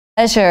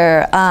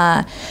Pleasure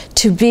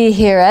to be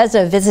here as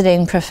a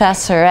visiting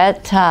professor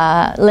at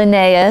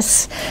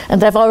Linnaeus,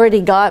 and I've already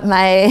got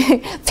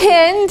my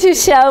pin to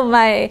show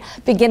my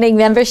beginning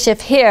membership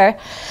here,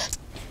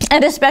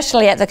 and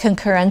especially at the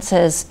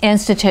Concurrences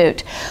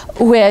Institute,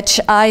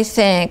 which I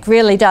think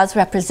really does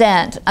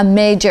represent a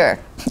major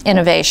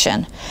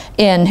innovation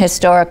in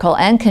historical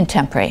and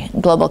contemporary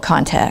global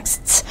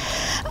contexts.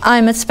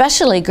 I'm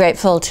especially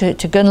grateful to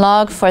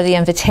Gunnlaug for the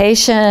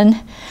invitation,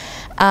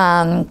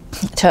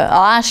 to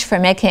Ash for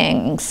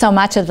making so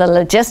much of the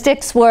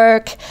logistics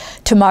work,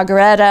 to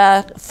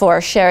Margareta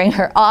for sharing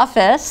her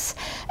office,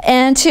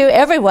 and to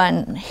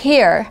everyone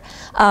here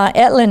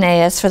at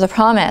Linnaeus for the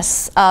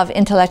promise of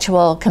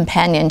intellectual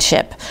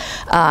companionship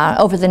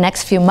over the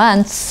next few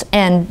months,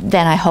 and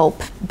then I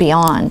hope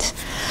beyond.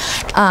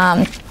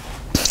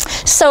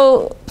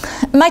 So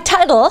my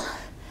title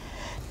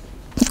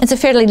is a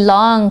fairly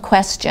long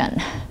question.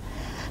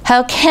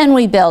 How can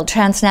we build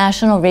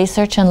transnational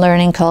research and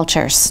learning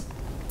cultures?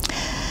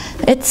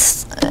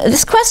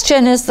 This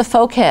question is the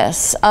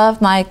focus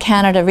of my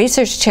Canada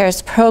Research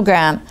Chairs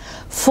program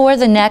for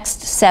the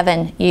next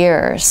 7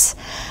 years.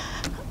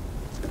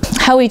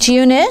 How each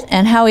unit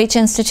and how each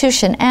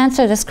institution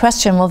answer this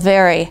question will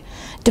vary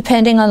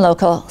depending on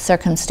local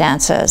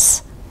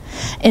circumstances.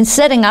 In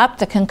setting up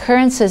the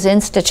Concurrences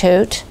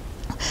Institute,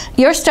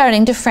 you're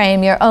starting to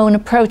frame your own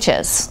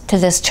approaches to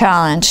this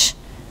challenge.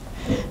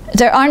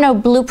 There are no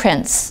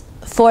blueprints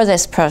for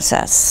this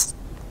process.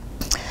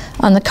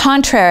 On the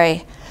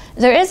contrary,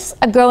 there is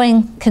a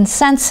growing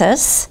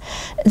consensus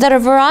that a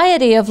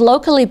variety of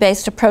locally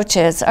based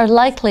approaches are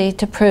likely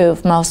to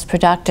prove most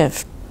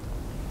productive.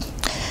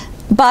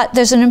 But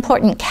there's an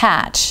important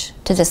catch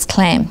to this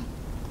claim.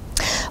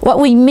 What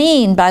we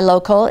mean by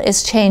local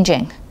is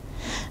changing,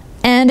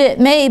 and it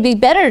may be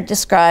better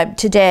described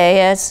today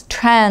as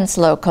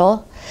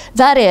translocal,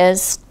 that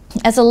is,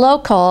 as a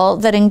local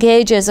that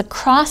engages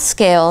across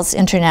scales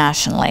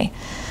internationally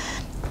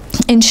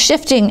in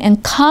shifting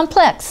and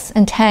complex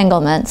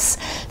entanglements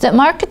that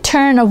mark a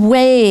turn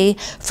away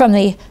from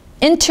the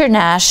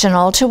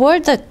international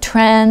toward the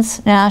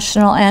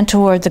transnational and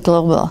toward the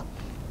global.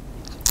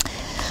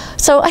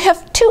 So I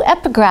have two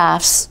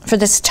epigraphs for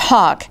this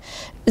talk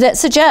that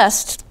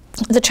suggest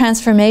the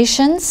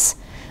transformations,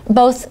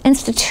 both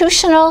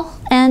institutional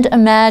and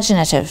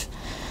imaginative,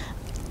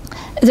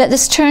 that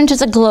this turn to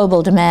the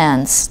global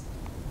demands.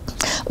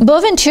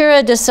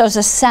 Boaventura de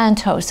Sousa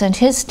Santos and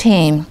his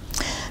team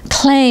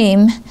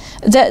claim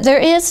that there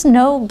is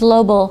no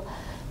global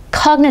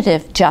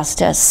cognitive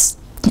justice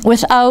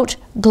without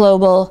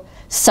global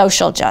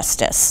social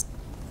justice.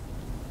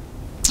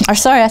 Or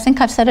sorry, I think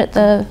I've said it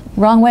the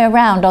wrong way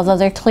around, although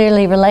they're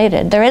clearly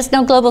related. There is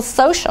no global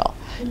social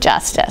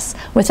justice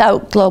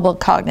without global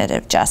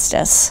cognitive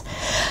justice.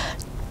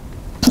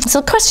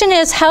 So the question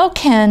is, how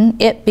can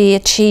it be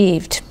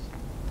achieved?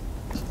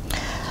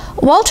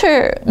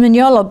 Walter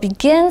Mignolo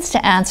begins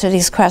to answer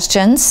these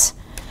questions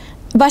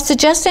by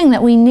suggesting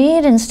that we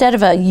need, instead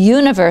of a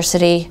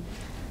university,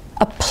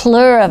 a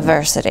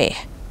pluriversity.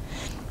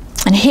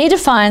 And he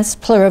defines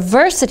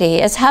pluriversity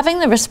as having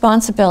the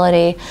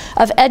responsibility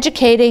of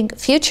educating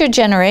future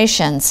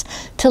generations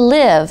to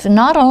live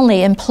not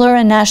only in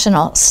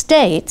plurinational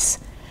states,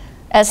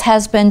 as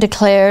has been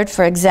declared,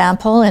 for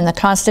example, in the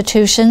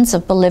constitutions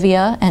of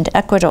Bolivia and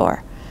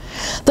Ecuador,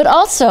 but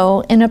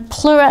also in a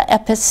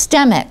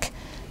pluriepistemic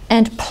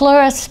and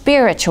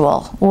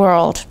plurispiritual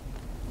world.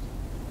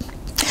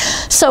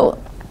 So,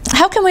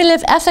 how can we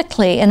live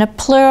ethically in a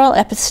plural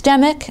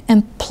epistemic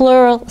and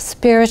plural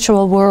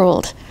spiritual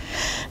world?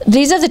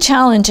 These are the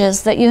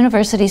challenges that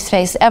universities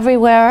face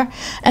everywhere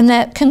and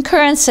that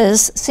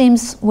Concurrences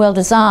seems well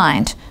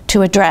designed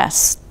to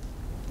address.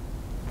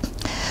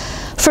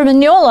 For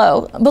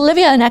Mignolo,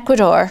 Bolivia and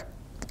Ecuador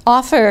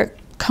offer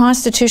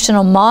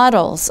constitutional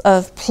models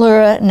of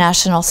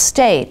plurinational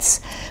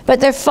states,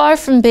 but they're far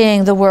from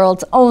being the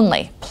world's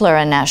only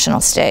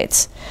plurinational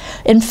states.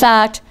 In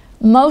fact,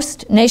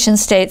 most nation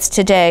states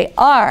today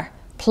are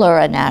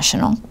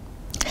plurinational,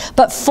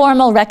 but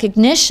formal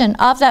recognition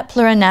of that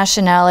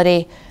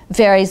plurinationality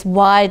varies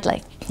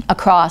widely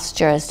across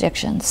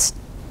jurisdictions.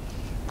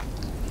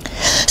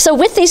 So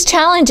with these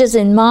challenges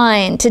in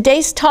mind,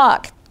 today's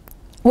talk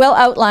will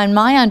outline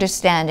my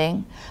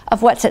understanding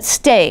of what's at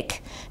stake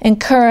in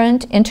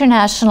current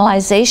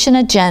internationalization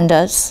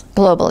agendas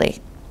globally,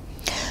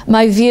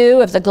 my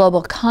view of the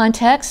global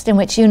context in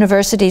which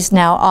universities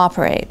now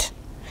operate,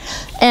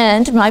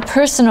 and my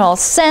personal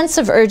sense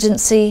of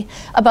urgency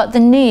about the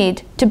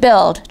need to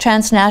build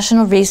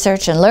transnational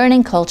research and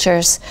learning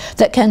cultures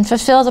that can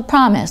fulfill the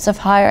promise of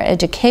higher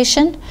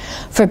education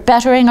for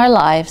bettering our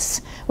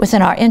lives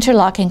within our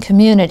interlocking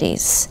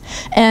communities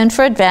and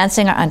for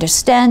advancing our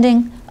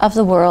understanding of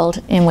the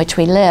world in which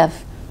we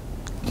live.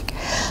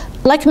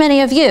 Like many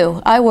of you,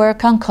 I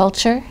work on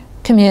culture,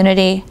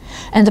 community,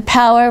 and the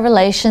power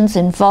relations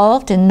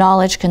involved in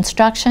knowledge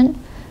construction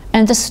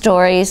and the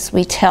stories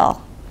we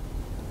tell.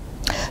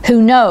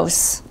 Who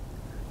knows?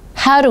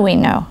 How do we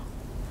know?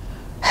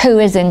 Who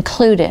is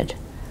included?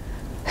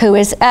 Who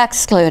is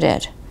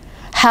excluded?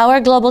 how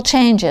are global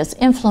changes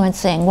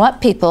influencing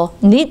what people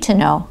need to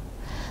know,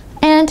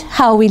 and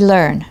how we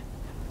learn.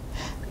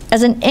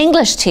 As an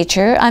English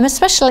teacher, I'm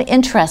especially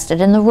interested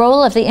in the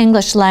role of the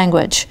English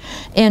language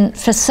in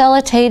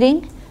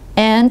facilitating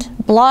and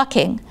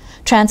blocking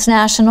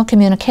transnational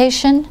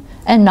communication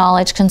and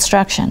knowledge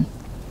construction.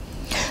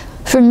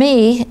 For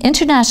me,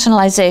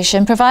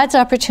 internationalization provides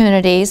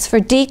opportunities for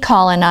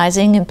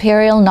decolonizing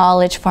imperial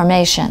knowledge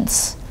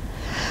formations,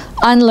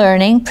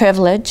 unlearning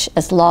privilege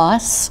as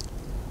loss,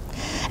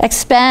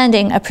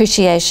 expanding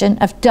appreciation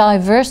of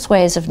diverse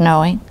ways of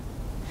knowing,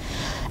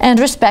 and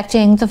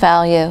respecting the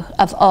value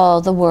of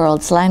all the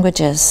world's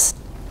languages.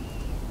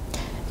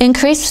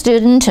 Increased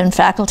student and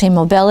faculty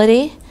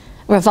mobility,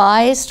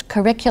 revised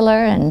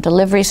curricular and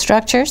delivery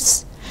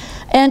structures,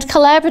 and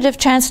collaborative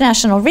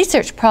transnational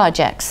research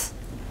projects.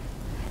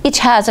 Each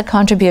has a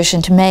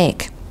contribution to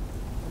make.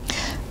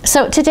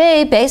 So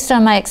today, based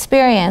on my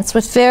experience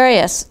with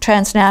various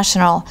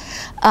transnational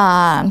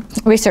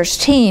research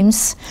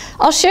teams,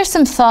 I'll share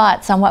some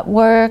thoughts on what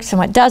works and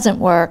what doesn't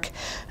work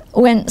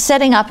when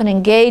setting up and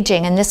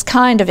engaging in this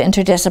kind of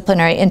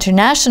interdisciplinary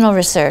international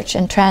research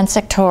and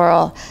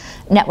transsectoral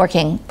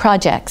networking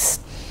projects.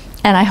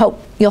 And I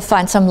hope you'll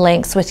find some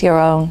links with your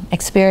own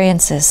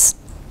experiences.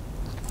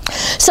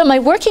 So my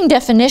working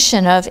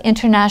definition of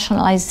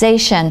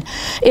internationalization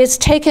is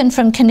taken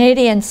from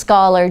Canadian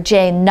scholar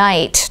Jane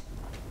Knight.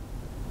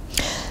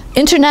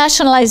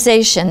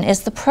 Internationalization is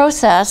the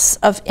process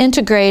of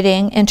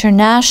integrating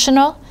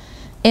international,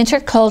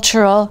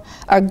 intercultural,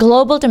 or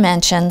global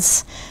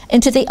dimensions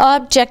into the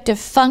objective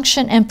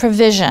function and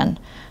provision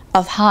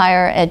of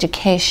higher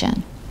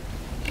education.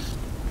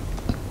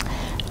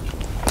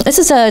 This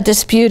is a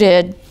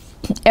disputed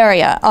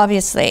area,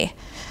 obviously.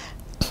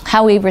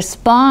 How we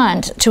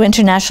respond to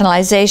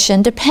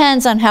internationalization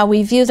depends on how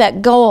we view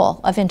that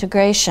goal of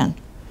integration.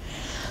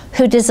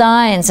 Who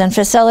designs and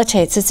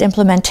facilitates its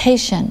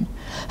implementation?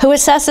 Who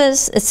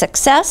assesses its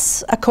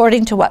success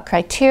according to what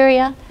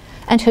criteria,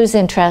 and whose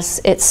interests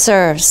it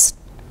serves?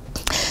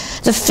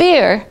 The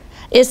fear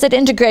is that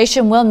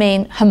integration will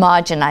mean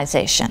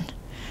homogenization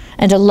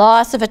and a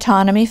loss of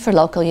autonomy for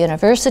local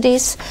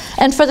universities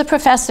and for the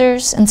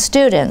professors and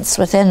students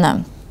within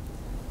them.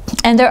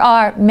 And there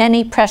are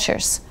many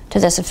pressures to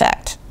this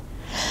effect.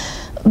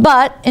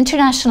 But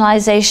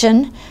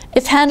internationalization,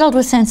 if handled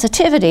with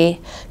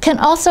sensitivity, can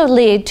also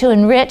lead to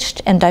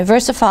enriched and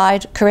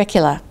diversified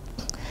curricula,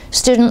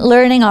 student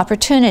learning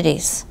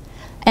opportunities,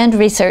 and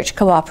research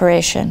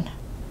cooperation.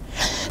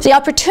 The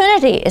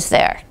opportunity is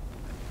there.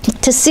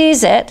 To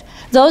seize it,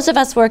 those of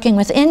us working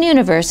within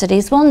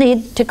universities will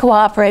need to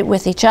cooperate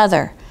with each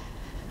other,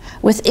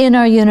 within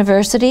our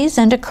universities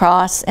and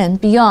across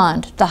and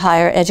beyond the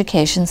higher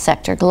education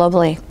sector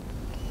globally.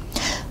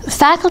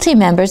 Faculty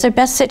members are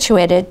best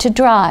situated to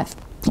drive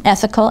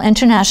ethical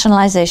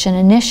internationalization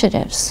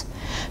initiatives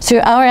through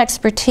our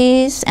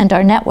expertise and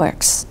our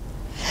networks,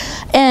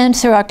 and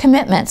through our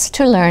commitments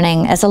to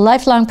learning as a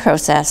lifelong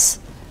process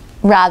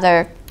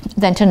rather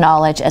than to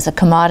knowledge as a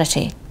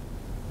commodity.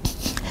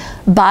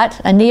 But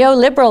a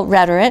neoliberal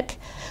rhetoric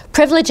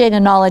privileging a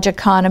knowledge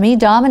economy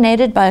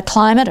dominated by a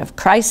climate of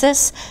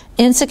crisis,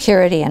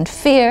 insecurity, and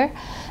fear,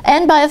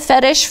 and by a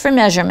fetish for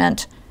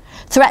measurement,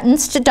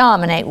 threatens to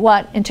dominate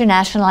what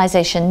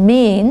internationalization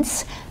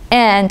means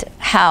and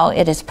how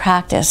it is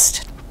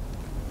practiced.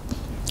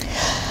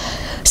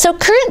 So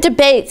current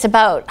debates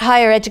about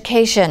higher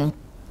education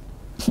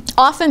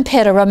often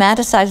pit a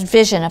romanticized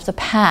vision of the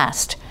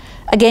past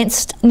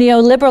against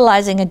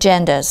neoliberalizing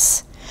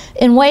agendas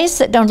in ways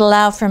that don't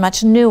allow for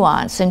much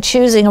nuance in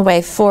choosing a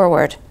way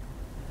forward.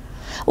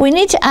 We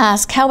need to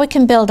ask how we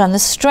can build on the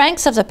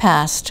strengths of the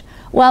past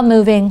while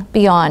moving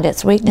beyond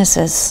its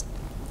weaknesses.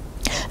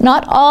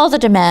 Not all the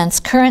demands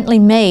currently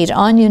made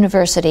on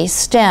universities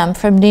stem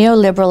from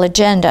neoliberal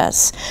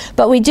agendas,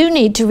 but we do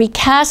need to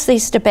recast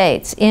these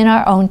debates in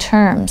our own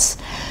terms,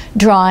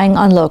 drawing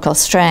on local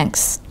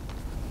strengths.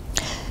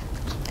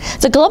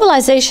 The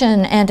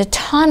Globalization and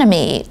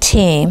Autonomy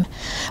team,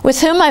 with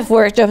whom I've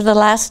worked over the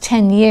last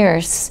 10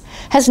 years,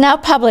 has now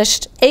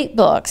published 8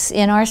 books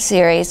in our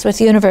series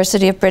with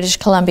University of British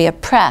Columbia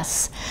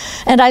Press.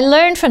 And I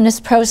learned from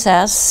this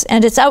process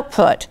and its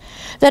output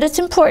that it's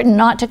important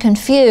not to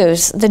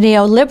confuse the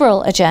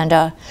neoliberal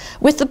agenda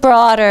with the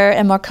broader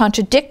and more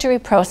contradictory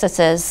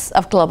processes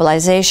of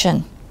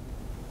globalization.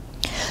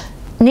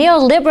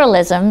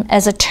 Neoliberalism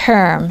as a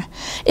term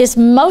is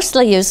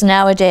mostly used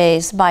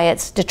nowadays by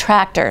its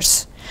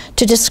detractors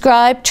to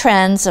describe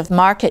trends of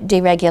market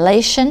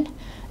deregulation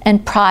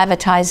and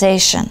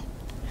privatization.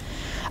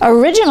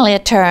 Originally a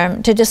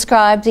term to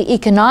describe the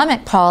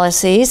economic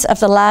policies of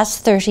the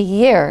last 30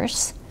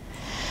 years,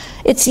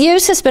 its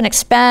use has been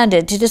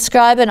expanded to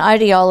describe an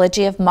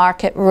ideology of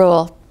market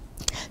rule,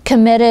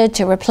 committed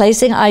to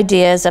replacing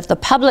ideas of the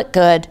public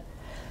good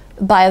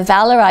by a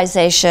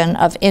valorization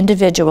of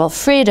individual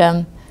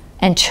freedom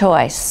and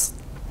choice.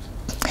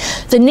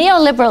 The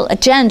neoliberal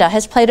agenda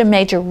has played a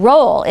major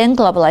role in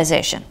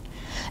globalization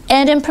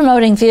and in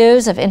promoting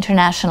views of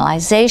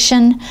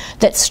internationalization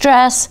that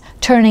stress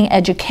turning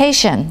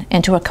education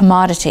into a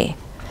commodity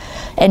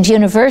and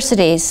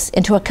universities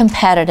into a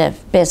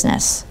competitive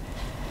business.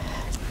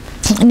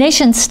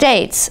 Nation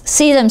states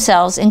see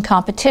themselves in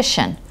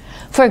competition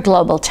for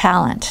global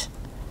talent.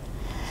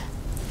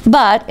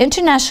 But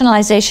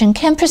internationalization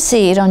can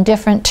proceed on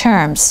different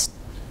terms.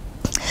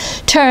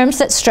 Terms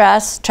that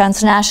stress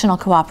transnational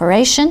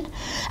cooperation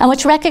and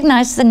which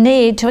recognize the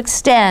need to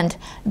extend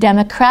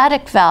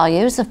democratic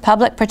values of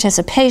public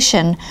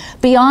participation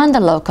beyond the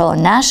local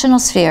and national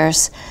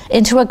spheres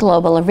into a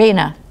global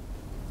arena.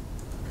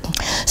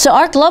 So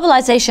our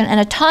globalization and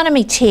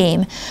autonomy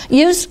team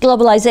used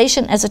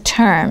globalization as a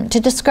term to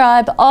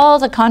describe all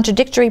the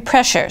contradictory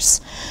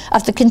pressures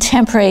of the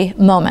contemporary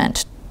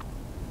moment.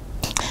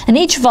 And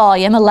each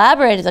volume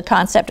elaborated the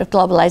concept of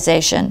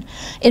globalization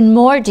in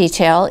more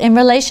detail in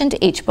relation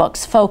to each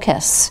book's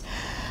focus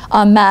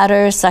on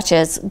matters such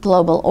as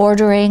global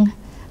ordering,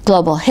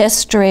 global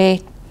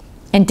history,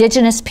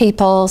 indigenous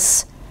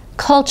peoples,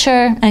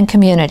 culture, and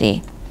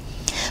community,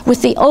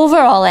 with the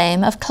overall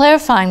aim of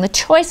clarifying the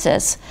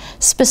choices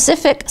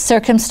specific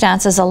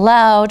circumstances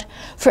allowed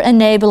for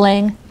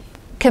enabling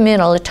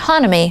communal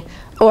autonomy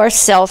or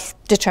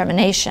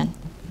self-determination.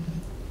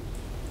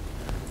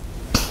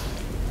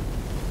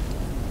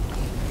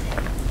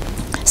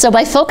 So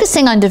by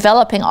focusing on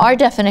developing our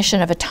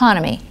definition of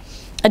autonomy,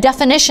 a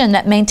definition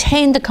that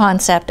maintained the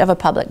concept of a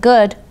public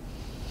good,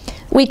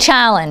 we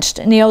challenged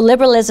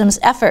neoliberalism's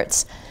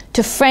efforts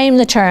to frame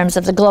the terms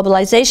of the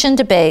globalization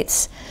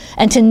debates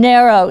and to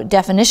narrow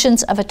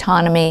definitions of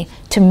autonomy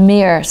to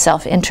mere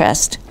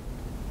self-interest.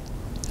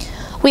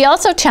 We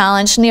also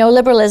challenged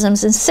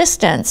neoliberalism's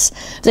insistence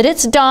that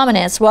its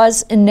dominance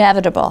was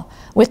inevitable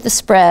with the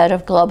spread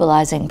of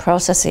globalizing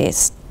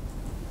processes.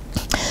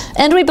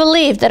 And we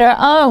believed that our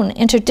own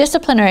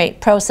interdisciplinary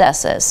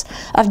processes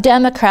of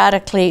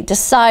democratically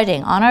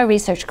deciding on our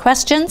research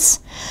questions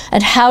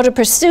and how to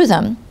pursue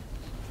them,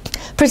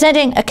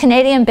 presenting a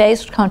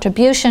Canadian-based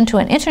contribution to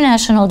an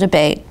international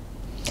debate,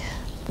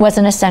 was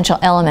an essential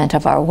element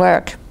of our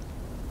work.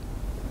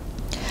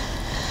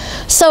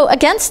 So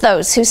against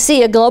those who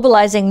see a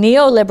globalizing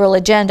neoliberal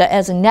agenda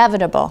as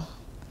inevitable,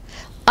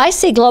 I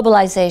see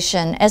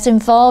globalization as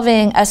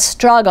involving a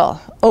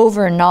struggle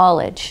over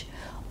knowledge,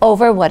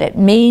 over what it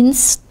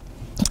means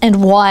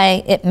and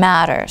why it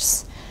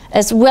matters,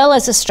 as well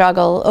as a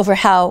struggle over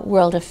how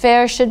world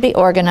affairs should be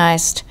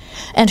organized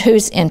and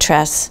whose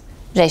interests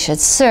they should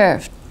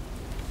serve.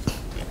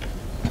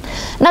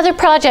 Another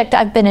project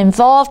I've been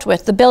involved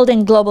with, the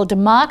Building Global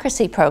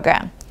Democracy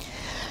program,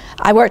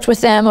 I worked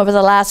with them over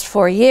the last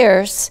 4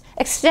 years,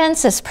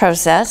 extends this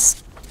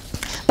process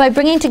by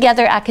bringing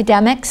together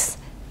academics,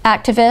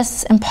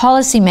 activists, and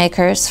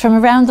policymakers from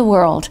around the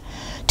world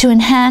to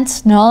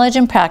enhance knowledge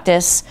and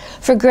practice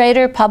for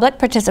greater public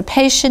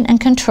participation and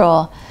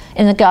control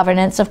in the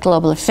governance of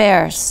global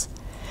affairs.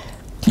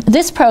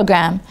 This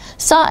program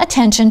saw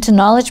attention to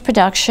knowledge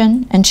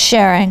production and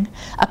sharing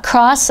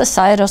across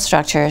societal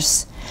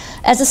structures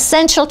as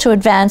essential to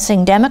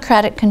advancing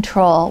democratic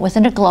control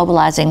within a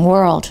globalizing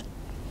world.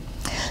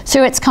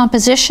 Through its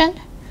composition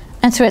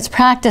and through its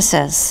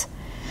practices,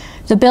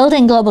 the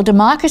Building Global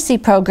Democracy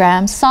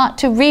program sought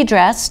to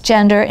redress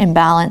gender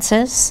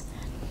imbalances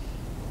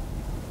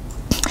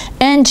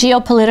and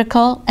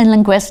geopolitical and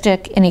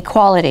linguistic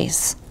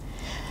inequalities,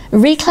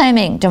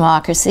 reclaiming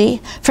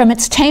democracy from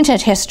its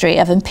tainted history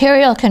of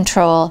imperial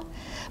control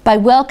by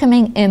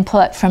welcoming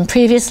input from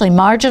previously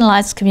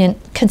marginalized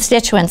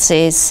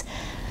constituencies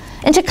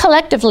into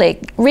collectively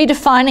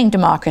redefining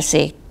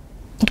democracy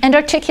and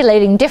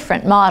articulating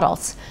different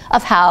models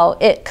of how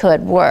it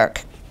could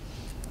work.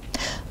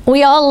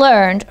 We all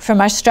learned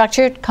from our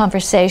structured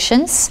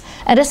conversations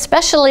and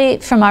especially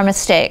from our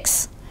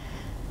mistakes.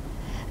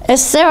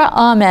 As Sarah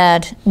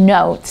Ahmed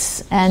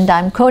notes, and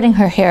I'm quoting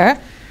her here,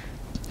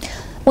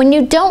 when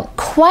you don't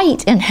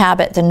quite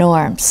inhabit the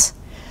norms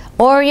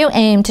or you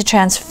aim to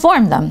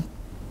transform them,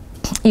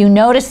 you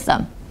notice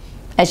them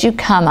as you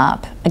come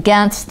up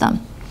against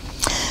them.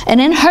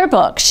 And in her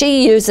book,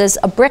 she uses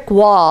a brick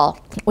wall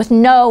with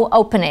no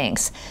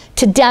openings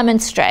to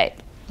demonstrate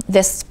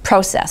this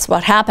process,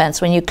 what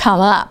happens when you come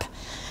up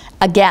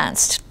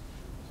against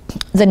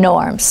the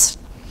norms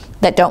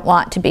that don't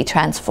want to be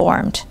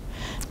transformed.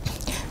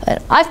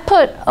 I've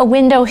put a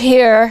window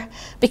here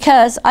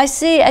because I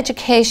see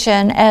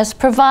education as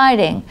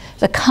providing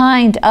the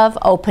kind of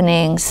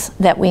openings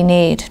that we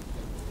need.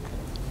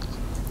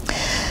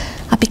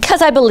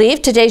 Because I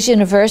believe today's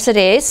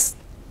universities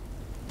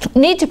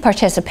need to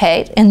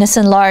participate in this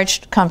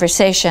enlarged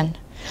conversation,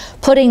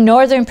 putting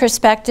northern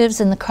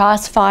perspectives in the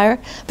crossfire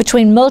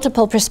between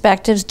multiple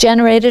perspectives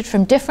generated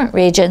from different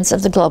regions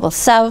of the global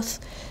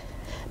south,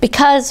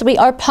 because we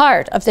are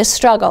part of this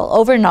struggle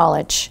over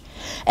knowledge,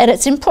 and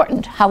it's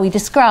important how we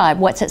describe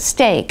what's at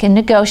stake in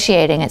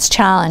negotiating its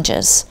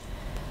challenges.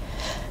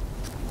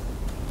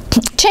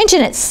 Change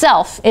in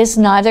itself is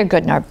neither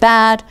good nor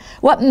bad.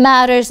 What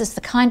matters is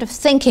the kind of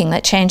thinking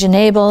that change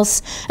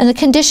enables and the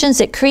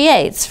conditions it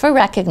creates for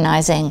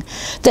recognizing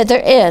that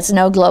there is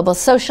no global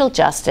social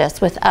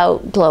justice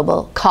without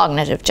global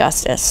cognitive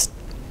justice.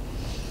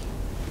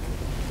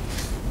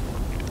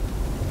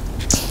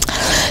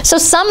 So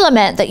some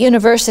lament that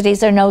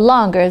universities are no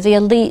longer the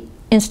elite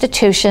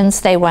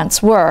institutions they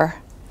once were.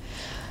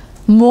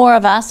 More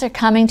of us are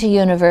coming to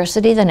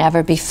university than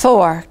ever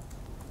before.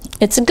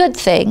 It's a good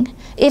thing,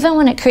 even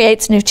when it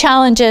creates new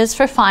challenges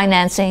for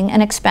financing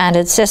an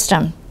expanded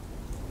system.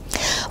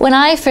 When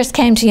I first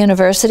came to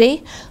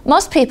university,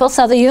 most people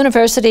saw the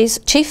university's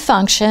chief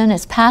function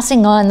as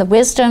passing on the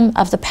wisdom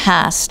of the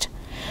past.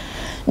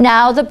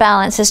 Now the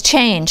balance has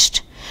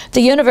changed.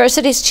 The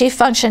university's chief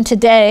function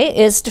today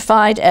is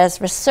defined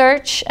as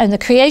research and the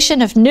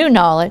creation of new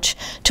knowledge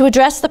to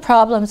address the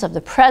problems of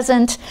the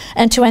present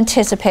and to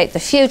anticipate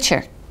the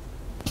future.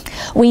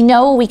 We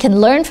know we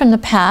can learn from the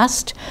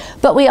past,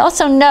 but we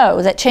also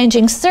know that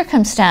changing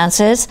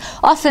circumstances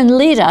often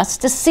lead us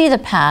to see the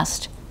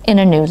past in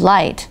a new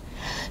light.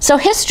 So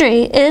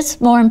history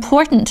is more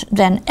important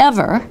than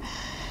ever,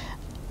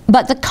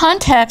 but the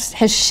context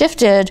has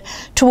shifted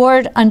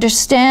toward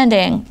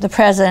understanding the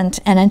present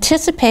and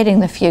anticipating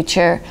the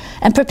future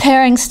and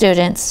preparing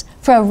students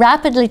for a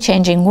rapidly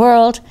changing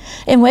world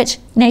in which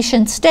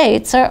nation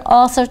states are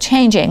also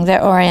changing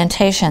their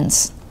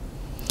orientations.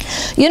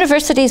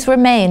 Universities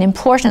remain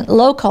important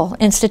local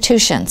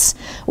institutions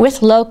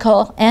with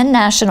local and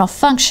national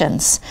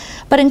functions,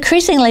 but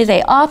increasingly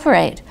they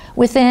operate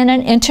within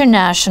an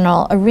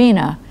international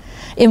arena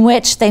in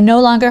which they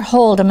no longer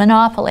hold a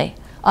monopoly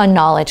on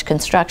knowledge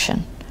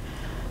construction.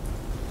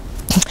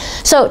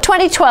 So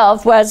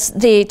 2012 was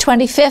the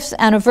 25th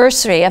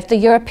anniversary of the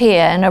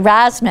European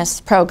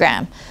Erasmus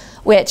program,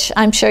 which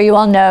I'm sure you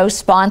all know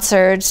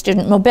sponsored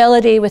student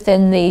mobility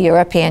within the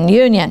European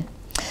Union.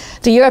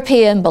 The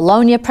European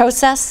Bologna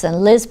process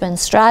and Lisbon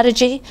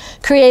strategy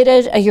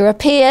created a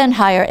European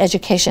higher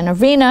education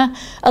arena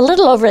a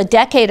little over a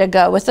decade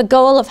ago with the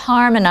goal of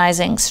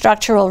harmonizing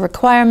structural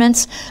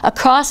requirements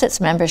across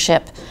its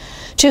membership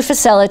to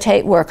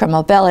facilitate worker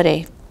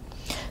mobility.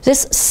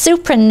 This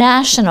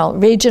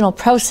supranational regional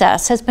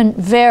process has been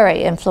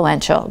very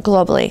influential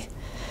globally.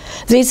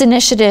 These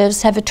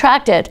initiatives have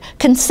attracted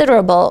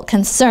considerable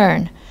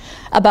concern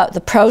about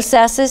the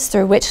processes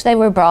through which they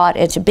were brought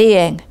into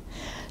being,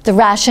 the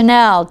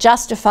rationale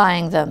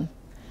justifying them,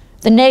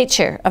 the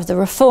nature of the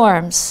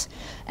reforms,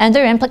 and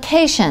their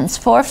implications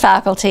for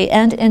faculty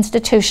and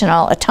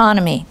institutional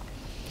autonomy.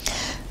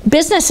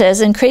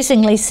 Businesses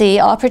increasingly see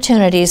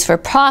opportunities for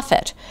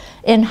profit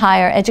in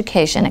higher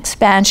education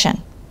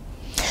expansion.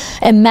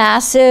 And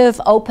massive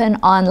open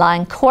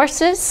online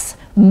courses,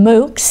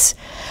 MOOCs,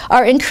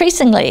 are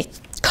increasingly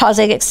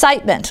causing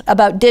excitement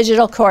about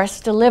digital course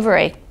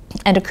delivery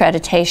and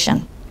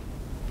accreditation.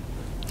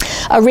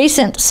 A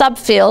recent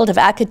subfield of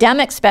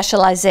academic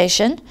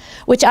specialization,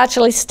 which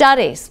actually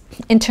studies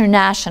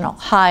international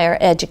higher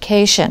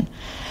education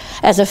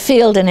as a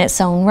field in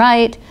its own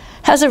right,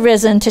 has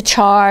arisen to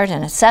chart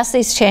and assess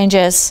these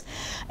changes,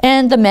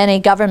 and the many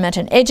government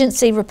and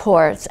agency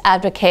reports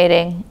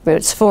advocating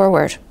routes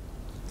forward.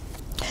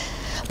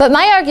 But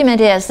my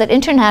argument is that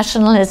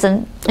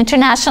internationalization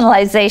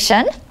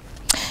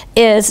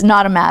is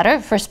not a matter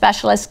for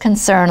specialist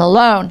concern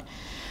alone.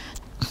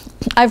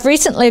 I've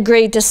recently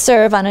agreed to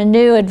serve on a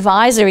new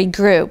advisory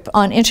group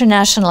on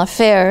international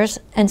affairs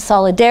and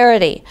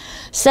solidarity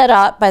set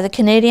up by the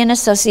Canadian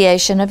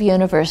Association of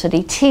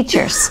University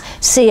Teachers,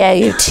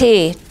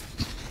 CAUT.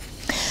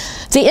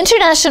 The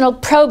international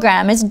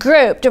program is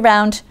grouped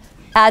around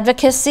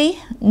advocacy,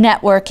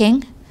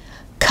 networking,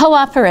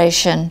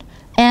 cooperation,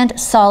 and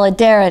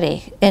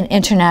solidarity in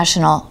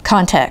international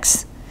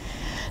contexts.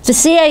 The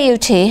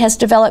CAUT has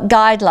developed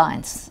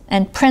guidelines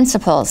and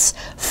principles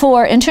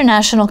for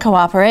international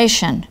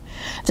cooperation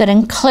that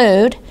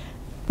include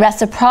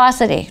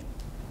reciprocity,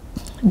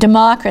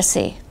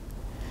 democracy,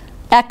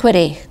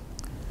 equity,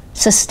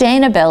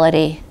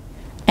 sustainability,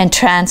 and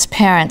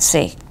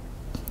transparency.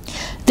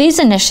 These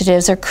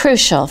initiatives are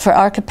crucial for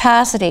our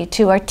capacity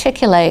to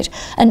articulate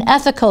an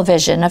ethical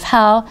vision of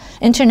how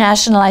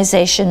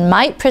internationalization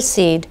might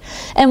proceed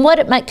and what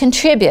it might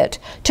contribute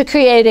to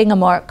creating a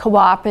more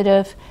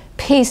cooperative,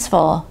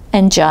 peaceful,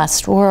 and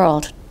just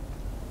world.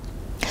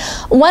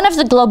 One of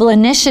the global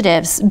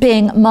initiatives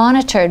being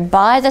monitored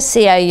by the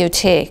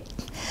CIUT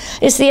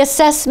is the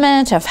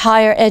assessment of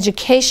higher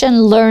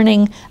education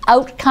learning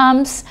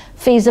outcomes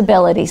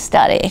feasibility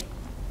study.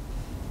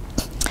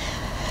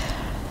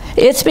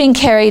 It's being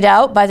carried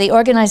out by the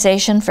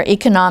Organization for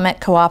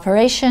Economic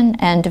Cooperation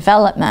and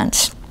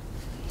Development.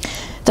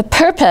 The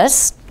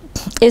purpose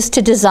is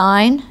to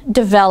design,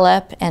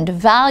 develop, and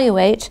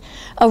evaluate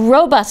a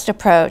robust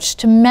approach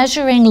to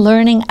measuring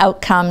learning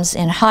outcomes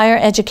in higher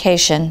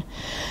education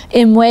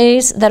in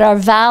ways that are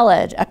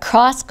valid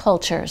across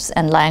cultures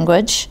and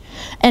language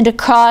and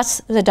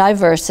across the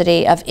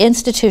diversity of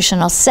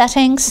institutional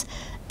settings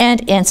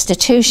and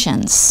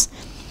institutions.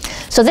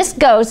 So this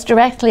goes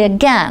directly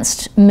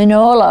against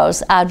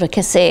Minolo's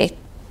advocacy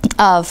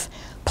of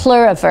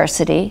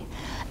pluriversity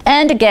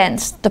and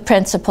against the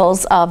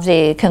principles of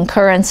the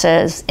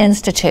Concurrences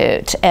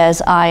Institute,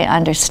 as I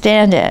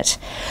understand it.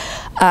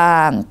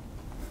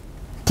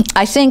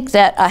 I think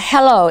that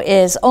Hello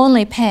is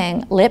only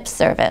paying lip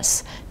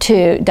service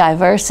to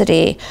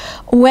diversity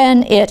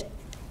when it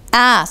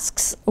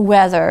asks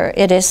whether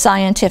it is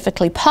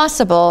scientifically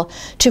possible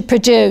to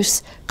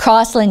produce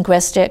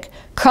cross-linguistic,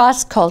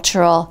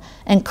 cross-cultural,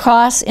 and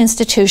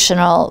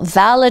cross-institutional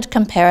valid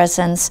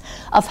comparisons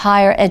of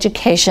higher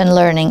education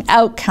learning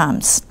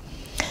outcomes.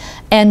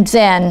 And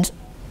then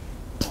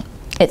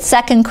its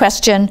second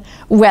question,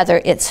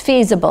 whether it's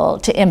feasible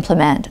to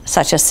implement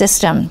such a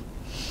system.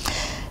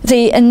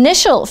 The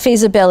initial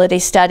feasibility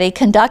study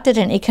conducted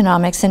in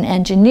economics and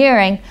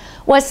engineering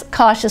was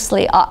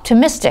cautiously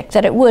optimistic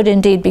that it would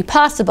indeed be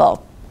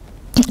possible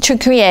to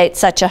create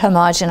such a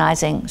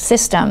homogenizing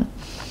system.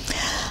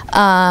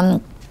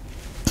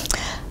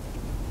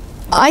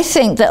 I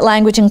think that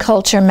language and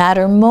culture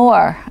matter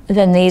more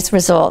than these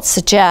results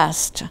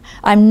suggest.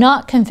 I'm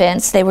not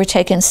convinced they were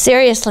taken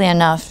seriously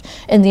enough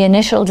in the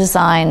initial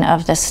design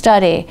of the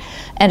study,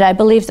 and I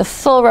believe the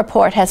full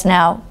report has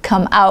now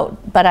come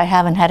out, but I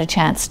haven't had a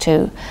chance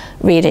to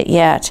read it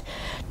yet.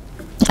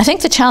 I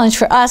think the challenge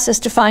for us is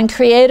to find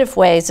creative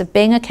ways of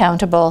being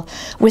accountable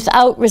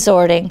without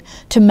resorting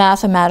to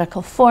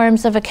mathematical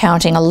forms of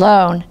accounting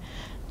alone.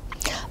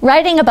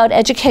 Writing about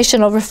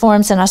educational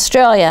reforms in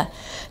Australia,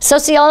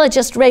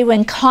 sociologist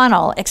Raewyn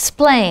Connell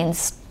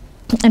explains,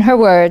 in her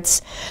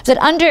words, that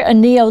under a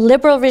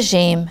neoliberal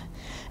regime,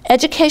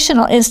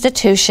 educational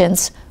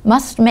institutions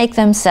must make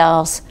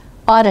themselves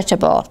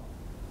auditable,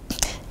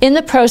 in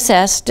the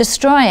process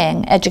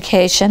destroying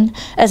education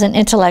as an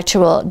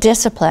intellectual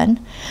discipline,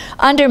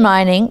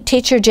 undermining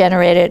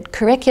teacher-generated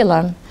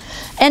curriculum,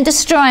 and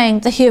destroying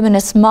the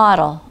humanist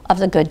model of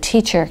the good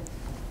teacher.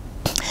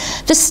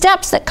 The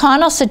steps that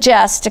Connell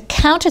suggests to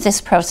counter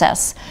this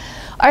process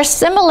are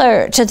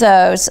similar to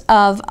those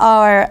of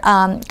our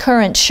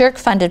current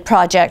SSHRC-funded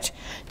project,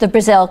 the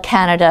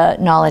Brazil-Canada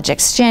Knowledge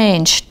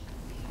Exchange.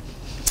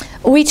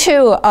 We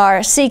too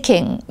are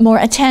seeking more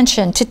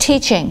attention to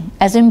teaching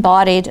as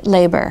embodied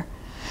labor,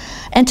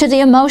 and to the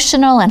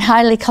emotional and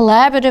highly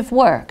collaborative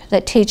work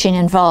that teaching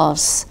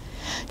involves,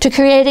 to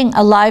creating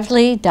a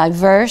lively,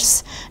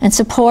 diverse, and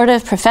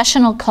supportive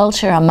professional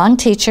culture among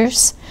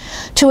teachers,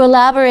 to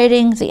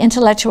elaborating the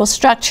intellectual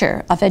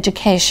structure of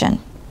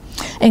education,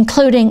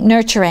 including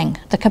nurturing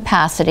the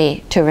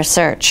capacity to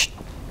research,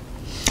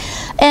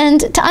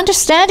 and to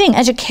understanding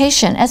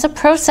education as a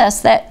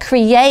process that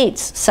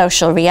creates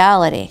social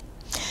reality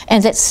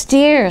and that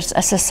steers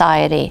a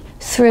society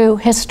through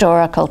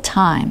historical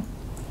time.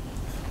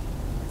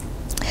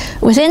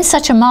 Within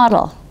such a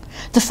model,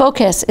 the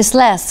focus is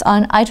less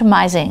on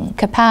itemizing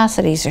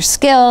capacities or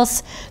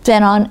skills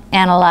than on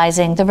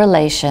analyzing the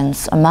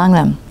relations among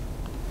them.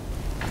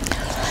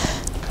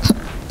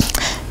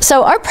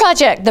 So our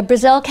project, the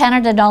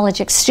Brazil-Canada Knowledge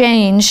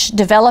Exchange,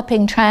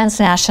 Developing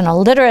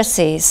Transnational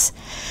Literacies,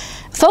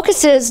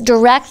 focuses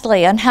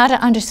directly on how to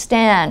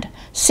understand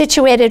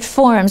situated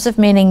forms of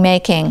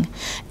meaning-making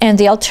and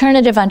the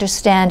alternative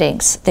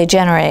understandings they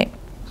generate.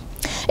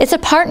 It's a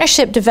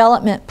partnership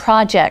development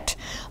project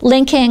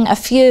linking a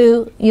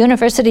few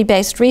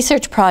university-based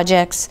research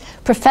projects,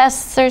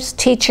 professors,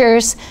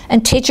 teachers,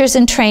 and teachers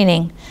in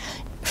training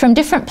from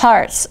different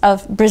parts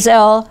of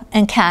Brazil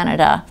and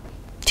Canada,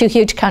 two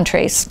huge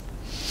countries,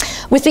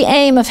 with the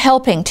aim of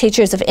helping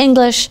teachers of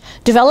English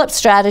develop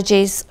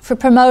strategies for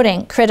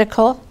promoting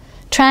critical,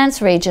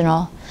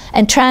 trans-regional,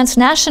 and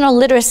transnational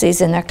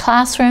literacies in their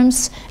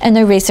classrooms and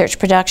their research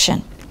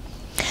production.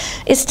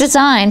 It's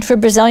designed for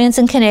Brazilians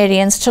and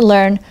Canadians to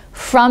learn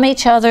from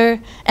each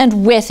other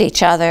and with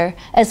each other,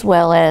 as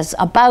well as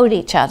about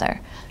each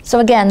other. So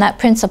again, that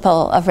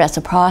principle of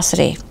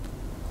reciprocity.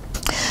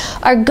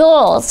 Our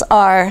goals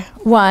are,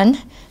 1,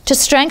 to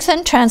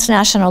strengthen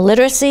transnational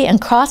literacy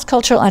and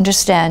cross-cultural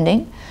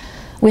understanding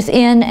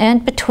within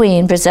and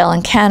between Brazil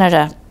and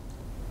Canada.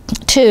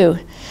 2,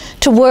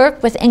 to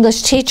work with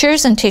English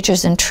teachers and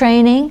teachers in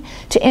training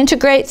to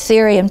integrate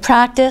theory and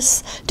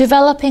practice,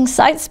 developing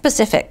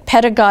site-specific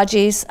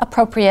pedagogies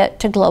appropriate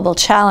to global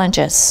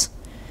challenges.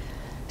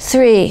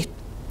 3,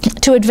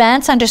 to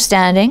advance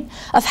understanding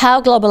of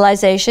how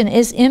globalization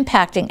is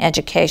impacting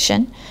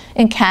education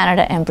in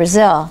Canada and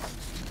Brazil.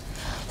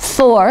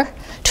 4,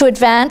 to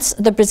advance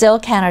the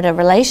Brazil-Canada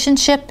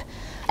relationship.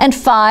 And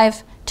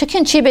 5, to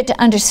contribute to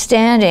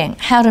understanding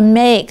how to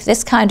make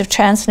this kind of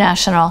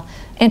transnational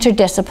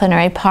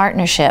interdisciplinary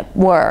partnership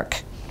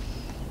work.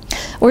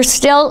 We're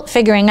still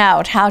figuring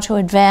out how to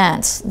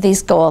advance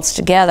these goals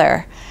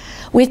together.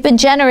 We've been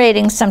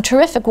generating some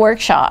terrific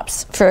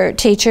workshops for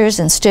teachers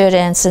and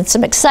students and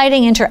some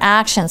exciting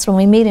interactions when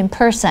we meet in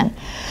person,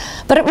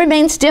 but it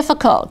remains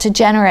difficult to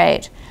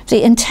generate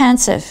the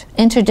intensive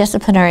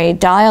interdisciplinary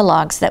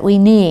dialogues that we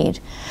need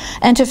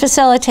and to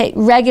facilitate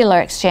regular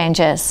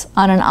exchanges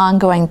on an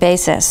ongoing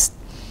basis,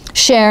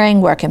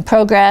 sharing work in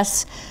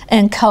progress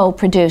and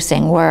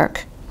co-producing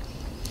work.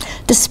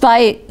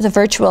 Despite the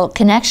virtual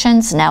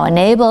connections now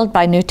enabled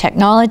by new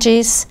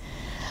technologies,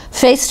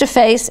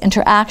 face-to-face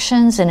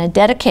interactions in a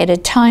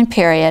dedicated time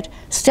period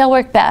still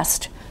work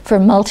best for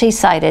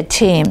multi-sided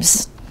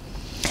teams.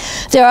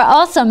 There are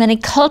also many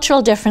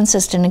cultural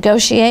differences to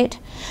negotiate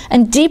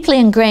and deeply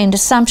ingrained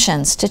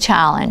assumptions to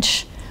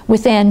challenge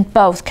within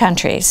both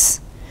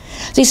countries.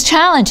 These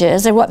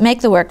challenges are what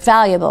make the work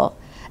valuable,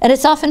 and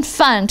it's often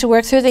fun to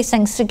work through these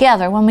things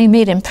together when we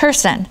meet in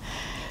person.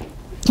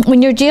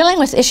 When you're dealing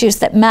with issues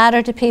that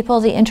matter to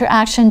people, the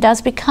interaction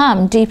does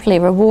become deeply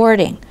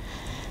rewarding.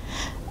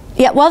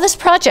 Yet while this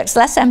project's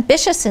less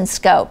ambitious in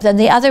scope than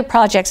the other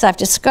projects I've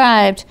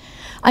described,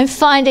 I'm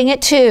finding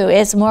it too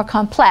is more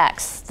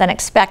complex than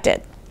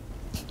expected.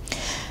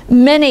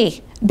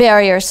 Many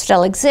barriers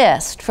still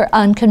exist for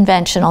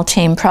unconventional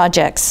team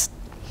projects.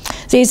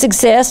 These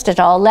exist at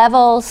all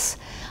levels,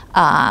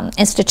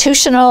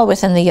 institutional,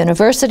 within the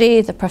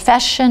university, the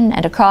profession,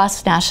 and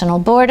across national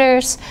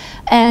borders,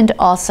 and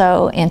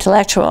also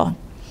intellectual.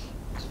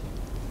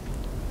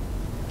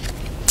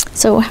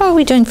 So how are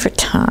we doing for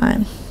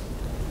time?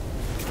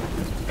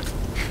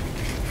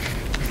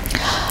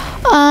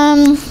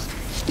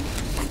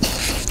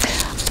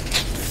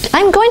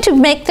 I'm going to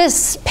make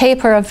this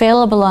paper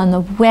available on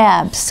the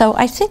web, so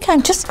I think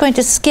I'm just going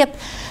to skip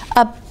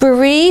a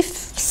brief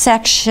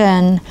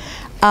section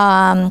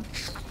about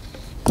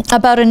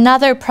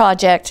another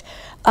project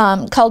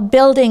called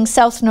Building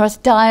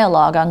South-North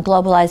Dialogue on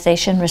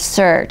Globalization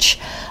Research,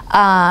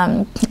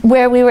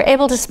 where we were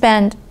able to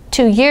spend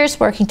 2 years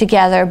working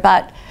together,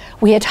 but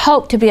we had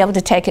hoped to be able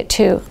to take it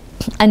to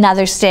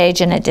another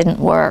stage and it didn't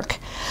work.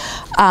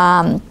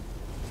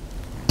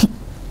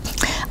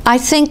 I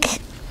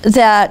think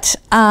that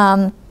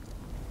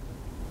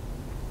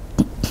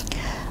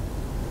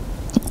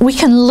we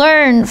can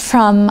learn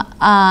from,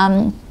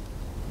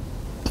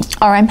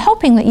 or I'm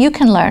hoping that you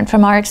can learn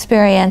from our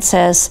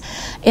experiences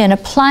in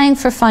applying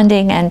for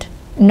funding and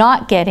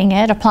not getting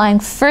it, applying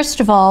first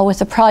of all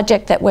with a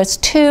project that was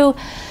too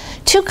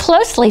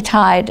closely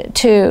tied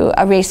to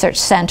a research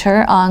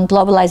center on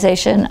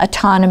globalization,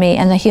 autonomy,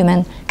 and the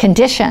human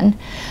condition,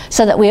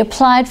 so that we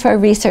applied for a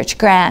research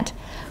grant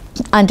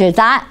under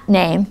that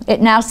name.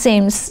 It now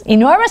seems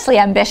enormously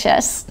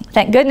ambitious.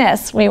 Thank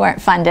goodness we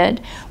weren't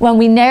funded. When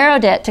we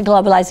narrowed it to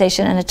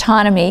globalization and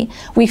autonomy,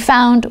 we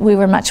found we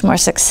were much more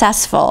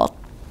successful.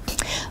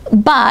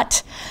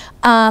 But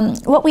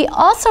what we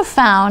also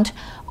found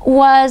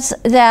was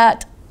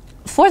that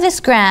for this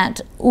grant,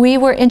 we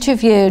were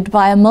interviewed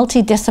by a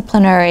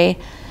multidisciplinary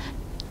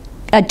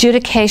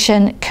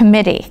adjudication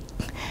committee.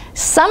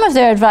 Some of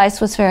their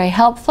advice was very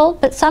helpful,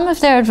 but some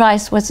of their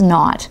advice was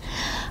not.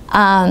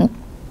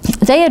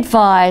 They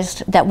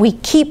advised that we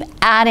keep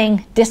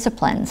adding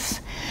disciplines.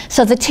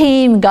 So the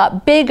team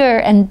got bigger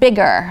and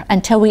bigger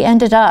until we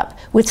ended up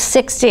with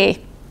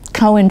 60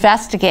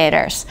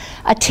 co-investigators,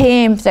 a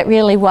team that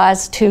really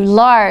was too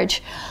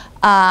large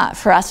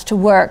for us to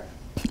work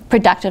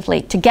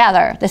productively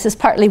together. This is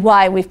partly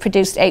why we've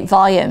produced 8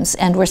 volumes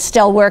and we're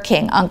still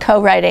working on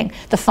co-writing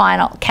the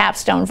final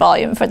capstone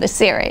volume for the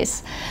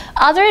series.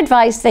 Other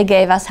advice they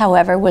gave us,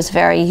 however, was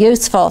very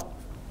useful.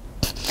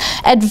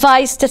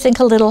 Advice to think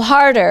a little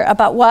harder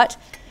about what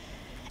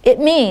it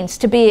means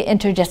to be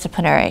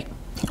interdisciplinary,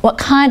 what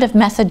kind of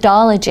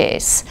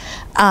methodologies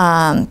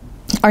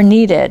are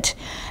needed,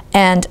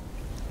 and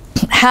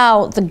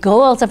how the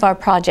goals of our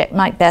project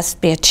might best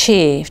be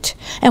achieved.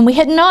 And we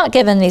had not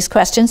given these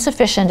questions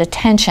sufficient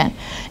attention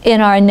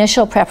in our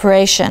initial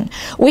preparation.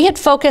 We had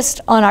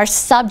focused on our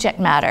subject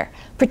matter,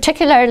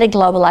 particularly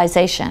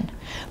globalization,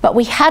 but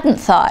we hadn't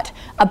thought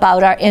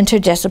about our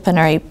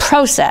interdisciplinary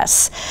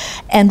process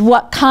and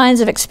what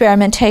kinds of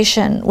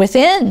experimentation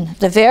within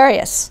the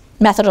various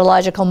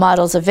methodological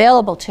models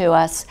available to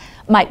us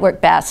might work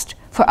best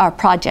for our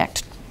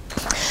project.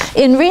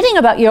 In reading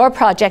about your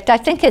project, I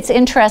think it's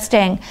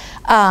interesting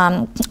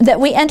that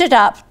we ended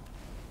up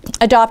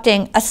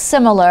adopting a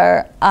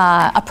similar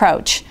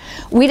approach.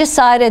 We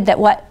decided that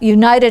what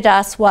united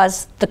us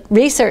was the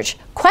research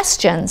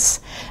questions,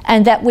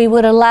 and that we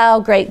would allow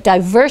great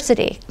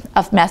diversity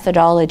of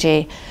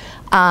methodology,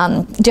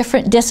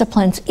 different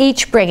disciplines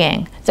each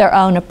bringing their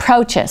own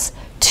approaches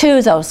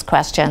to those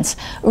questions,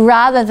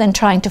 rather than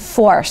trying to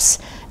force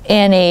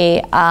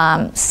any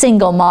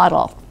single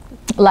model,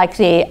 like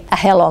the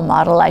Hello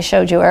model I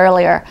showed you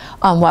earlier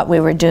on what we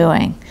were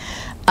doing.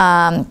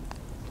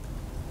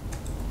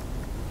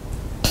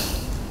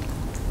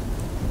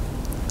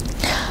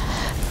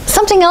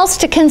 Something else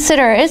to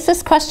consider is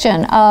this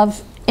question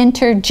of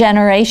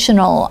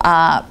intergenerational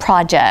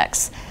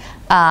projects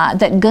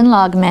that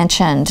Gunnlaug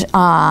mentioned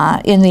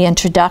in the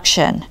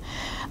introduction.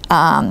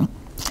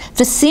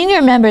 The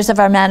senior members of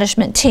our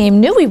management team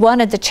knew we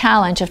wanted the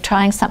challenge of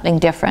trying something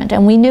different,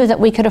 and we knew that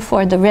we could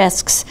afford the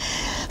risks.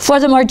 For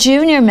the more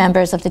junior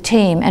members of the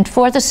team, and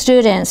for the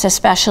students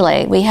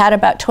especially, we had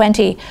about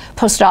 20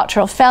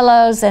 postdoctoral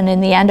fellows, and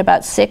in the end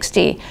about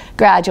 60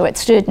 graduate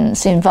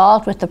students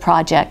involved with the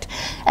project.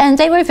 And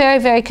they were very,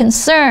 very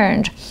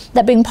concerned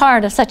that being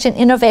part of such an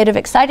innovative,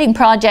 exciting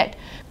project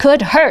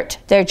could hurt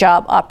their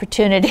job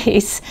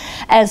opportunities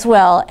as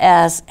well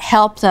as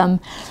help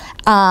them,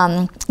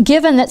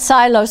 given that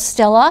silos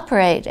still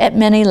operate at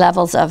many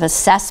levels of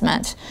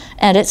assessment,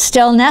 and it's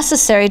still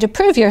necessary to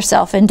prove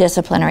yourself in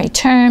disciplinary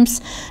terms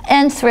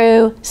and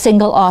through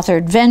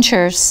single-authored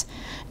ventures,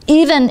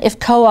 even if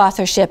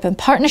co-authorship and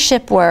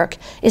partnership work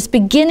is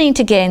beginning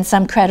to gain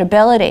some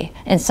credibility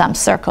in some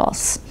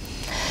circles.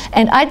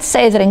 And I'd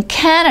say that in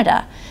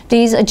Canada,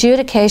 these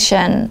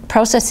adjudication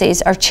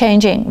processes are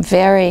changing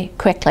very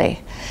quickly.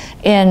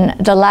 In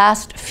the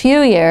last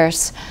few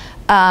years,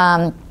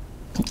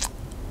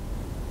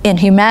 in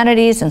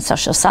humanities and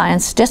social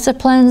science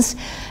disciplines,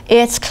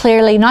 it's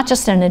clearly not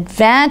just an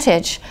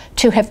advantage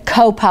to have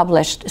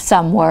co-published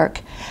some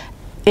work,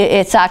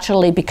 it's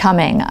actually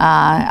becoming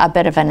a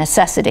bit of a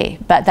necessity,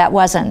 but that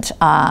wasn't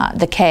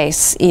the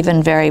case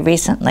even very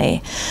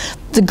recently.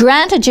 The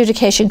grant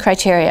adjudication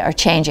criteria are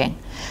changing,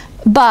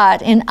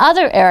 but in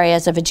other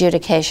areas of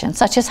adjudication,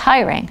 such as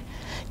hiring,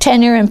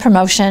 tenure and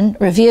promotion,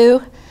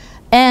 review,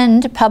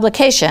 and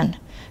publication,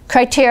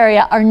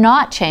 criteria are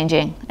not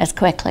changing as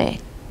quickly.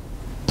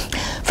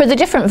 For the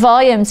different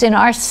volumes in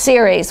our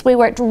series, we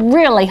worked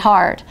really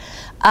hard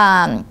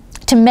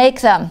to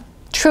make them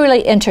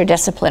truly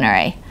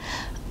interdisciplinary.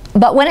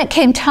 But when it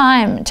came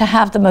time to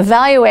have them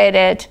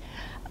evaluated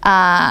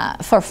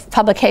for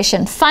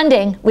publication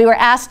funding, we were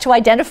asked to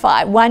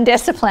identify one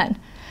discipline.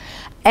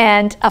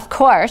 And of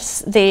course,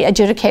 the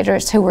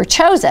adjudicators who were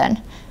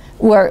chosen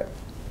were,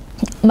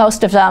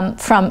 most of them,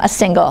 from a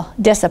single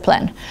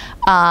discipline,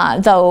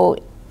 though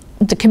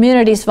the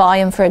communities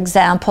volume, for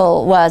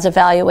example, was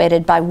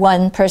evaluated by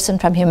one person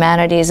from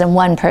humanities and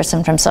one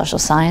person from social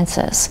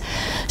sciences.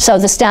 So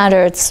the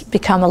standards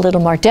become a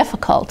little more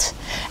difficult,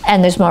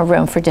 and there's more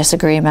room for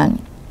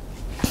disagreement.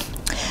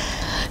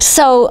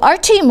 So our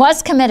team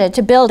was committed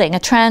to building a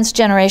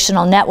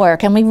transgenerational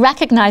network, and we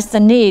recognized the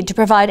need to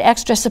provide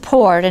extra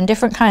support and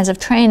different kinds of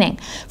training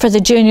for the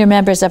junior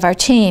members of our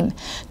team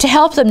to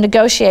help them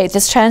negotiate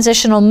this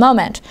transitional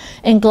moment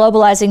in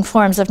globalizing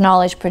forms of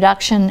knowledge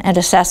production and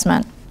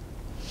assessment.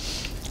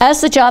 As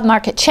the job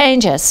market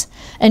changes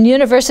and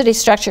university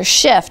structures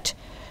shift,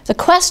 the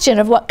question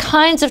of what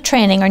kinds of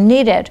training are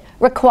needed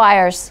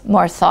requires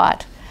more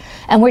thought.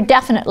 And we're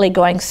definitely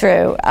going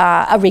through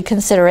a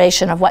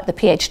reconsideration of what the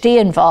PhD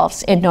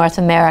involves in North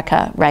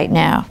America right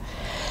now.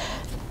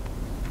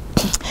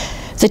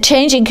 The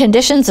changing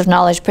conditions of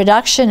knowledge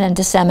production and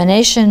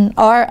dissemination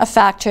are a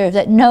factor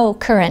that no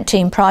current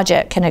team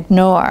project can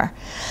ignore.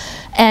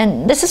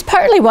 And this is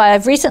partly why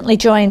I've recently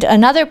joined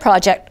another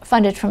project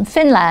funded from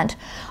Finland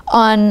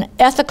on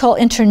ethical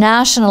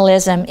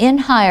internationalism in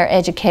higher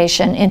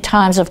education in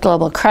times of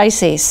global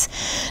crises.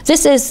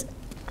 This is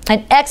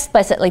an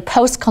explicitly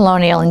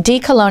post-colonial and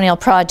decolonial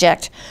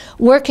project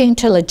working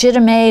to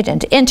legitimate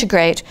and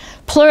integrate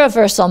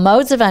pluriversal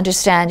modes of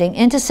understanding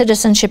into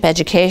citizenship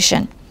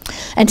education,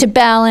 and to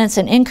balance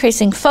an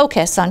increasing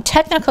focus on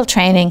technical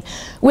training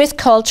with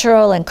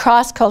cultural and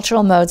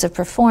cross-cultural modes of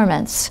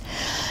performance.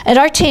 And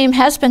our team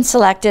has been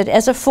selected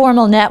as a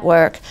formal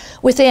network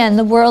within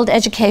the World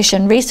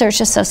Education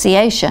Research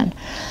Association,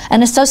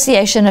 an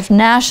association of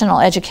national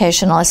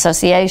educational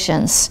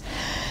associations.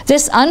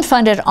 This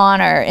unfunded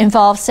honor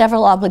involves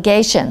several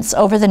obligations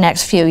over the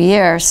next few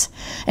years,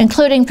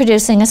 including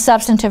producing a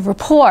substantive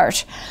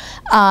report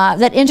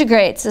that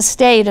integrates the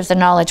state of the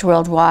knowledge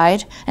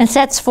worldwide and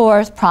sets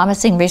forth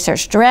promising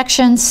research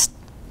directions.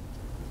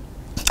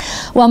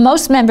 While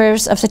most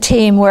members of the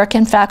team work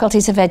in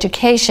faculties of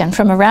education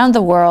from around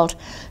the world,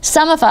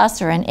 some of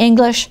us are in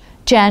English,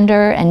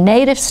 gender, and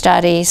native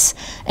studies,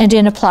 and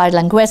in applied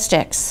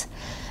linguistics.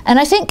 And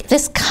I think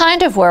this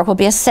kind of work will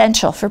be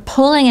essential for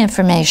pooling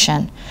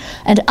information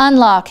and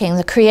unlocking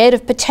the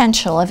creative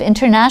potential of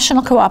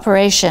international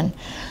cooperation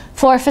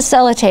for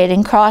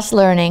facilitating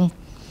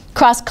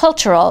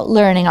cross-cultural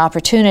learning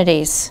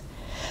opportunities.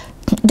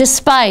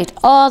 Despite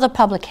all the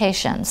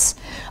publications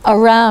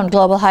around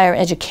global higher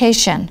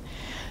education,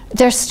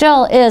 there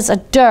still is a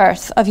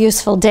dearth of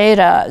useful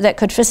data that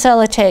could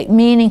facilitate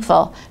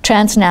meaningful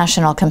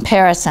transnational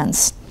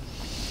comparisons.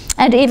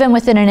 And even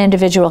within an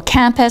individual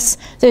campus,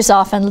 there's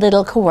often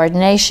little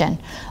coordination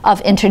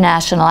of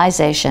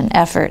internationalization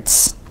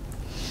efforts.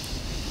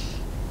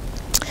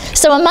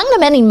 So among the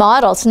many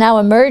models now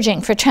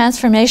emerging for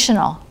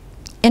transformational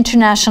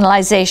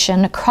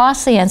internationalization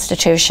across the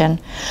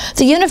institution,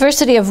 the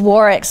University of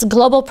Warwick's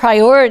Global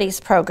Priorities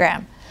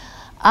Program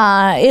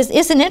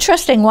is an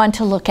interesting one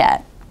to look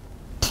at.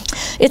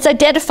 It's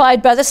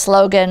identified by the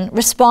slogan,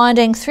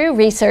 responding through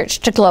research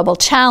to global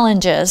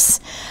challenges.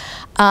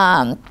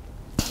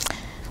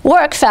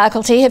 Warwick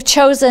faculty have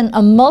chosen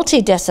a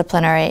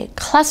multidisciplinary,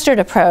 clustered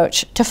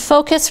approach to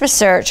focus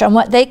research on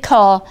what they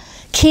call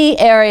key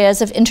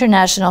areas of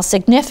international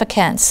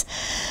significance.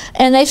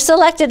 And they've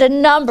selected a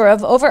number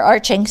of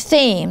overarching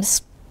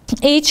themes,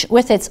 each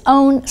with its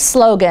own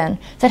slogan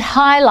that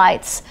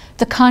highlights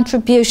the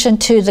contribution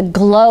to the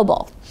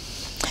global.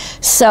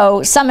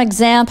 So some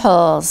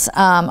examples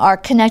are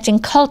connecting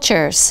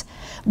cultures,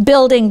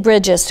 building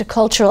bridges to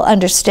cultural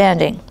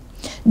understanding,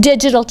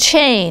 digital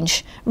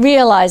change,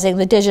 realizing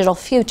the digital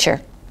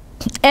future,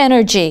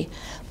 energy,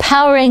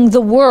 powering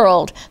the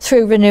world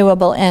through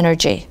renewable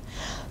energy,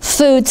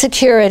 food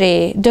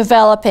security,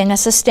 developing a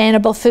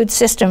sustainable food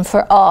system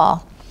for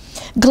all,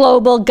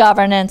 global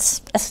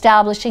governance,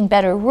 establishing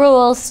better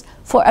rules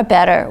for a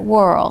better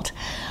world.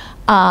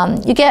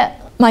 You get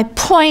my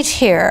point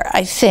here,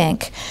 I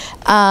think.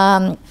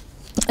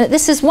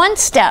 This is one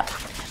step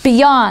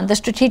beyond the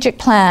strategic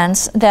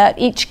plans that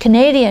each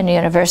Canadian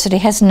university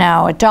has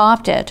now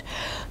adopted.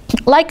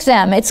 Like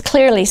them, it's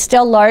clearly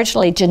still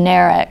largely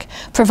generic,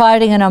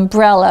 providing an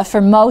umbrella for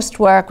most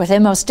work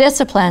within most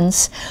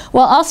disciplines,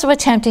 while also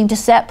attempting to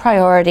set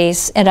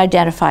priorities and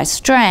identify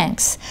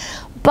strengths.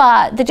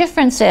 But the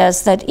difference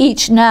is that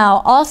each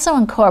now also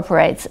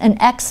incorporates an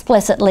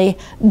explicitly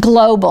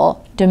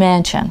global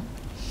dimension.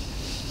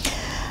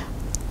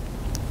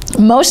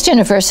 Most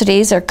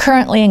universities are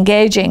currently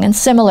engaging in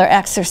similar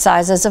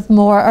exercises of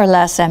more or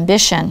less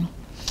ambition.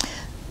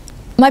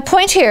 My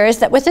point here is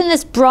that within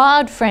this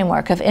broad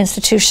framework of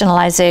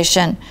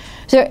institutionalization,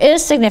 there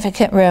is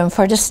significant room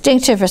for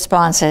distinctive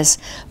responses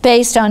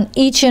based on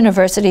each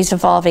university's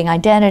evolving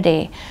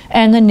identity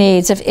and the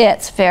needs of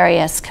its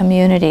various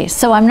communities.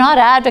 So I'm not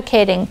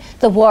advocating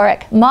the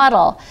Warwick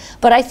model,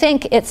 but I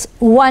think it's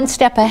one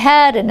step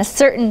ahead in a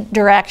certain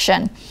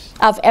direction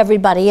of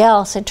everybody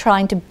else in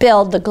trying to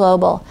build the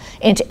global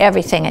into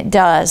everything it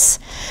does.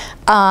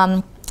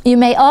 You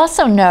may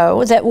also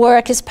know that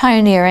Warwick is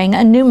pioneering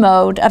a new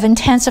mode of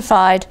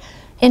intensified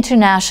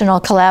international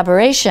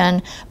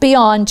collaboration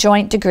beyond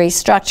joint degree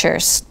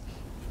structures.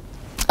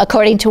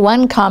 According to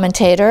one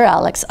commentator,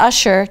 Alex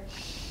Usher,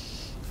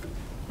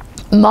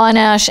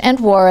 Monash and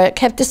Warwick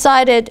have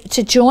decided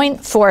to join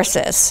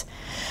forces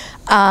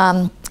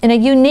in a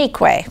unique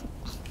way.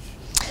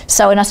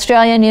 So an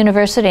Australian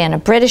university and a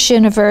British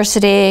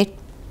university,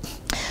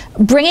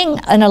 bringing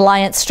an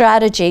alliance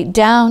strategy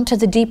down to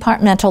the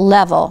departmental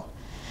level.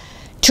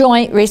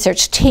 Joint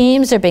research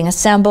teams are being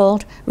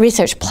assembled,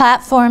 research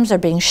platforms are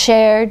being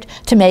shared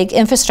to make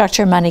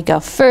infrastructure money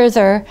go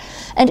further,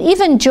 and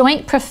even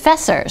joint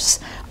professors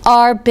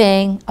are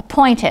being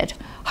appointed.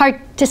 Hard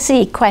to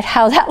see quite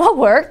how that will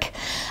work,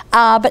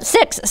 but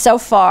 6 so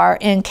far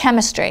in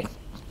chemistry.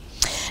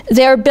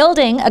 They're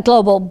building a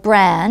global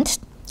brand,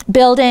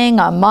 building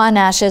on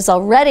Monash's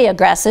already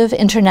aggressive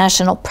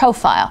international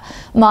profile.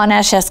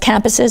 Monash has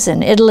campuses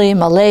in Italy,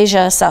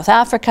 Malaysia, South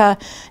Africa,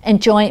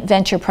 and joint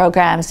venture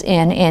programs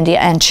in India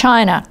and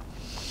China.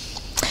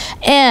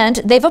 And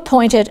they've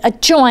appointed a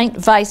joint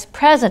vice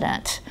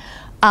president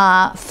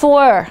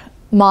for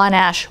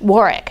Monash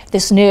Warwick,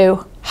 this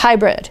new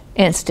hybrid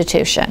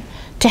institution,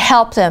 to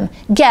help them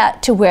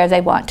get to where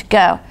they want to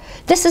go.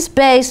 This is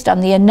based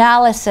on the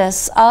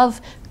analysis of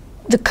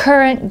the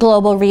current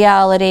global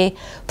reality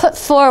put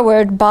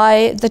forward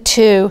by the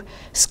 2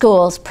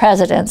 schools'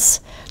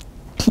 presidents,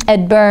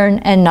 Ed Byrne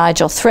and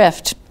Nigel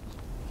Thrift.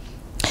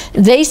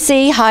 They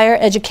see higher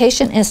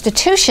education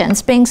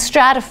institutions being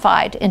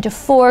stratified into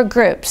 4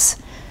 groups.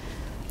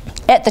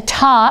 At the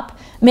top,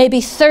 maybe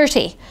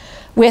 30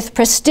 with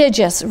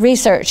prestigious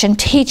research and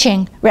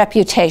teaching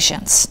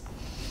reputations.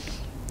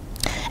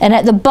 And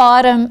at the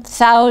bottom,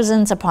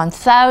 thousands upon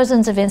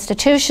thousands of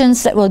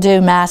institutions that will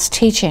do mass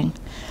teaching.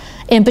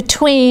 In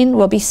between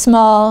will be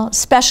small,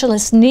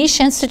 specialist niche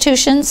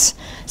institutions,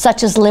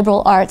 such as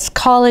liberal arts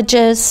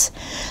colleges,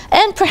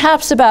 and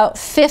perhaps about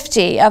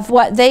 50 of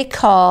what they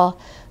call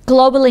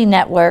globally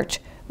networked,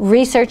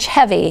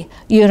 research-heavy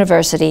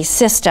university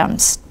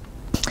systems.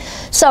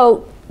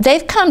 So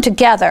they've come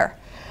together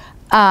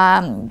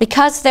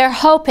because they're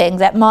hoping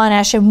that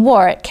Monash and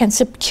Warwick can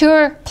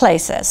secure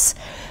places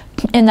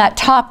in that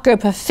top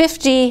group of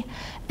 50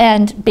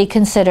 and be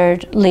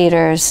considered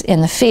leaders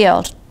in the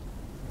field.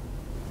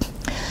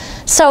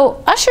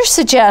 So Usher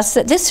suggests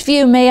that this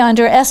view may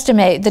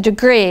underestimate the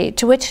degree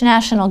to which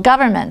national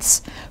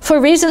governments,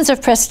 for reasons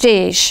of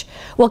prestige,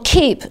 will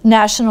keep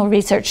national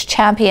research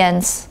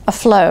champions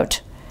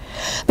afloat.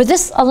 But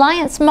this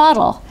alliance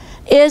model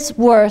is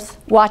worth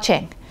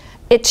watching.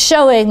 It's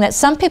showing that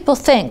some people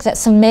think that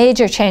some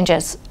major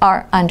changes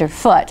are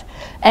underfoot,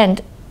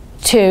 and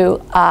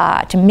to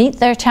meet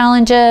their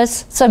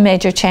challenges, some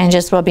major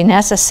changes will be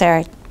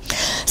necessary.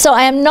 So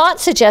I am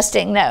not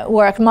suggesting that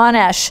Warwick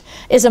Monash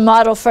is a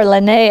model for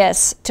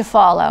Linnaeus to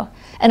follow,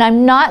 and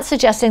I'm not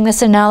suggesting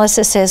this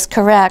analysis is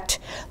correct,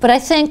 but I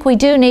think we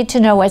do need to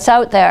know what's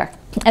out there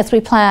as we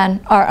plan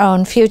our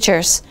own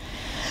futures.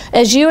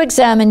 As you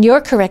examine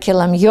your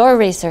curriculum, your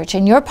research,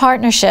 and your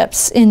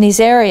partnerships in these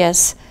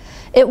areas,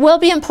 it will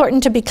be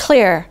important to be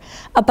clear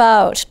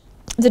about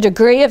the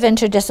degree of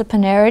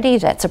interdisciplinarity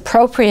that's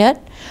appropriate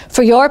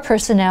for your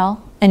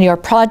personnel and your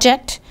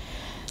project.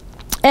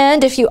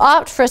 And if you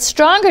opt for a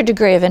stronger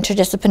degree of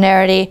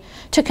interdisciplinarity,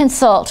 to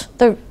consult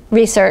the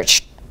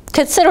research,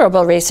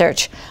 considerable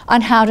research,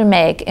 on how to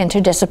make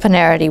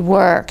interdisciplinarity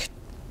work.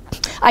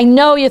 I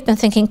know you've been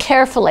thinking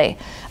carefully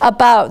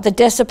about the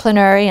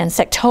disciplinary and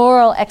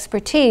sectoral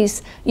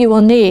expertise you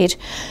will need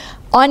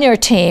on your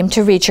team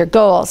to reach your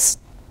goals.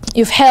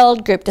 You've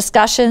held group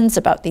discussions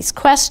about these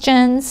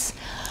questions.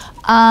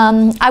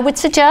 I would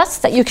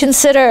suggest that you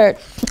consider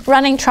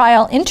running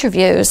trial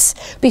interviews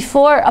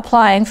before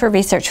applying for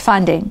research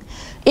funding,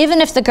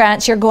 even if the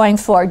grants you're going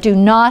for do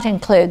not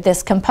include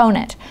this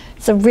component.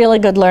 It's a really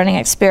good learning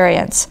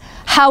experience.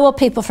 How will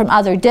people from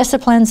other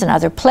disciplines and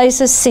other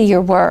places see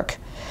your work?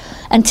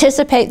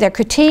 Anticipate their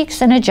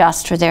critiques and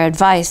adjust for their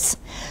advice.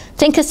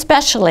 Think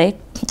especially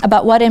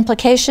about what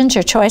implications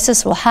your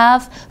choices will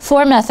have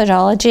for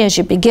methodology as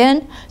you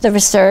begin the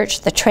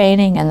research, the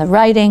training, and the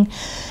writing,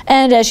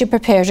 and as you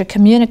prepare to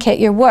communicate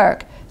your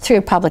work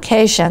through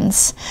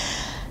publications.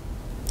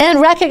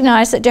 And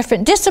recognize that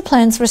different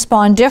disciplines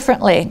respond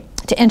differently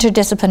to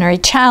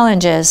interdisciplinary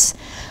challenges,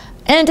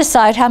 and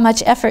decide how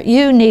much effort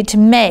you need to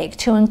make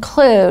to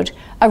include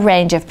a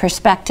range of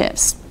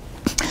perspectives.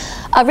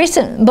 A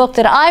recent book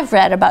that I've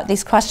read about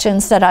these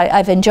questions that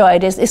I've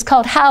enjoyed is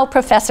called How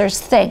Professors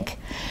Think,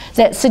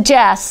 that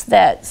suggests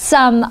that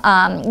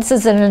this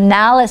is an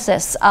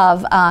analysis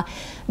of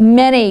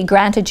many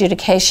grant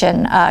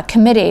adjudication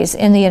committees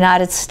in the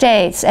United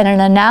States, and an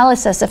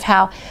analysis of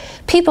how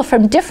people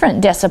from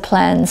different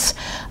disciplines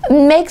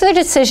make their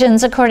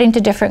decisions according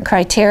to different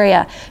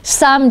criteria.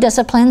 Some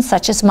disciplines,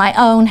 such as my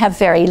own, have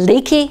very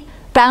leaky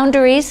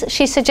boundaries,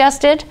 she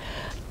suggested.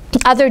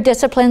 Other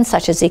disciplines,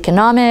 such as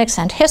economics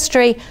and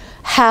history,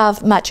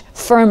 have much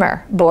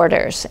firmer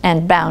borders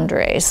and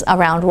boundaries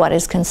around what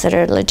is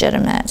considered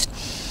legitimate.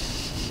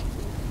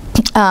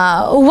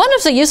 One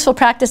of the useful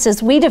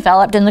practices we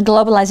developed in the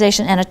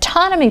Globalization and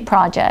Autonomy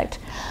project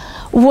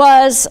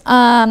was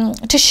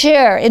to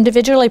share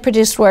individually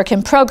produced work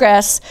in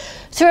progress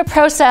through a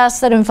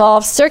process that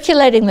involves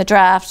circulating the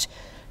draft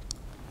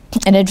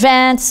in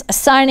advance,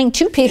 assigning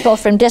two people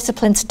from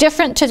disciplines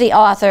different to the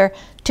author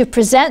to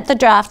present the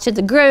draft to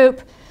the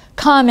group,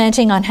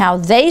 commenting on how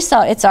they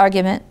saw its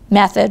argument,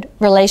 method,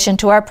 relation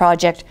to our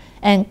project,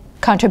 and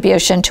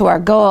contribution to our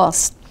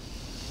goals.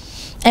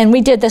 And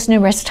we did this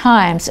numerous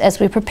times as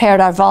we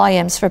prepared our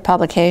volumes for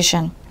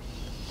publication.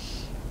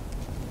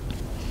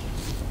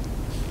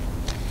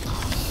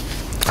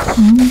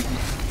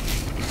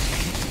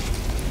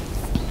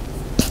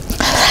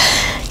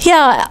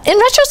 Yeah, in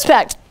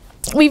retrospect,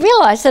 we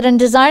realized that in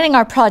designing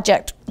our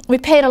project, we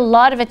paid a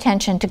lot of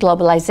attention to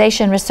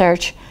globalization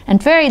research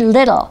and very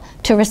little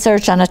to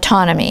research on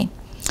autonomy.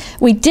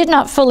 We did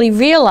not fully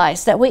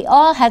realize that we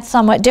all had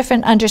somewhat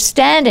different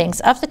understandings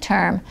of the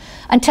term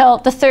until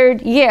the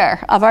third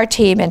year of our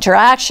team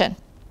interaction.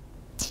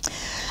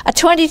 A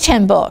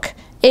 2010 book,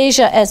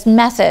 Asia as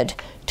Method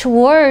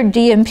Toward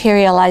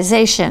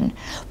De-Imperialization,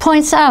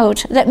 points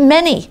out that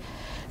many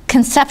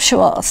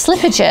conceptual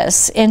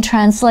slippages in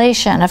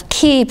translation of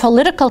key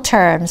political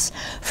terms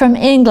from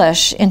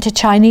English into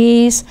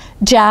Chinese,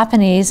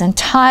 Japanese, and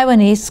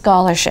Taiwanese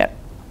scholarship,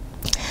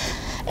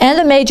 and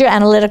the major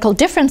analytical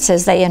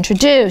differences they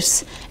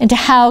introduce into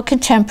how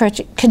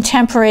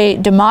contemporary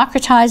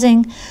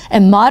democratizing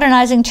and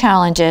modernizing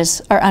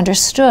challenges are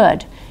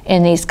understood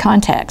in these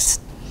contexts.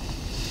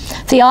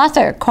 The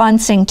author,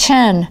 Quan-Sing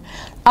Chen,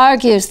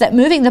 argues that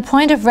moving the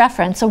point of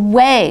reference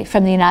away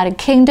from the United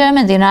Kingdom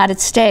and the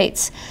United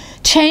States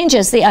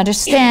changes the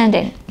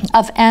understanding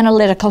of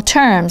analytical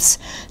terms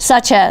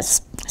such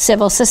as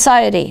civil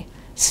society,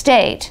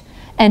 state,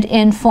 and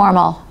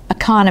informal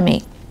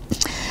economy.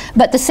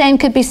 But the same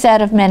could be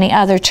said of many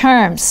other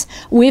terms.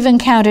 We've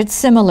encountered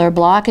similar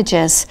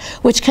blockages,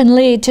 which can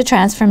lead to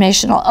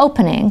transformational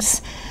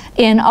openings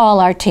in all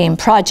our team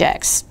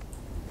projects.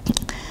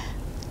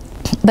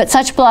 But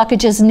such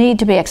blockages need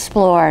to be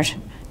explored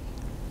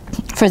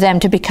for them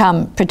to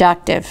become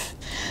productive.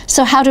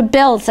 So how to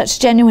build such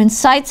genuine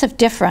sites of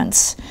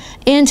difference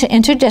into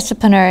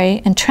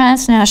interdisciplinary and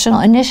transnational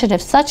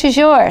initiatives such as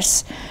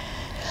yours,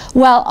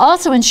 while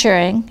also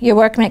ensuring your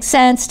work makes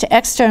sense to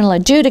external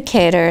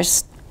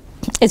adjudicators,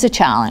 is a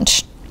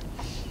challenge.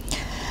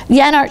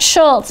 Jan-Art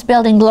Schultz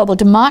Building Global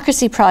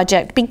Democracy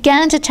project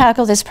began to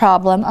tackle this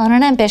problem on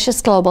an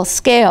ambitious global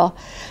scale,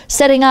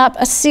 setting up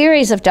a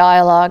series of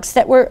dialogues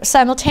that were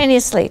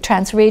simultaneously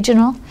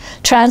transregional,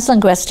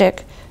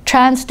 translinguistic,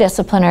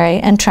 transdisciplinary,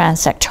 and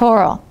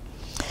transsectoral.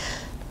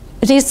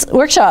 These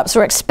workshops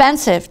were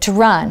expensive to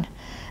run,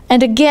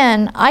 and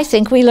again, I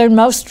think we learned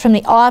most from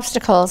the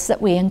obstacles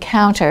that we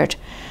encountered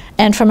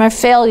and from our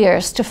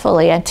failures to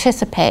fully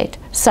anticipate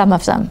some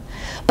of them.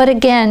 But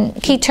again,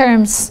 key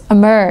terms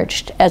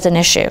emerged as an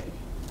issue.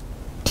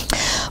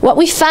 What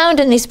we found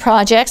in these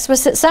projects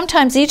was that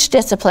sometimes each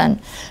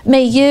discipline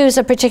may use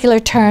a particular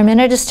term in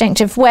a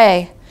distinctive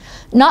way,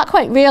 not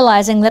quite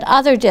realizing that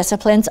other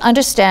disciplines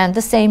understand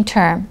the same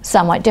term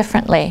somewhat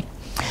differently.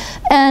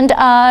 And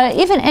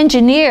even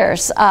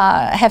engineers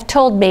have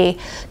told me,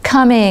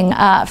 coming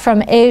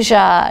from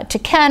Asia to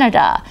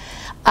Canada,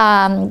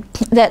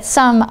 that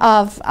some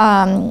of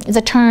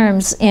the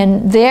terms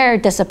in their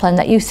discipline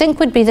that you think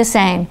would be the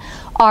same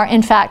are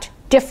in fact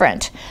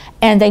different,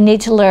 and they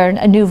need to learn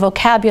a new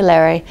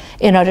vocabulary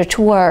in order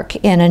to work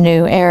in a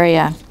new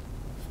area.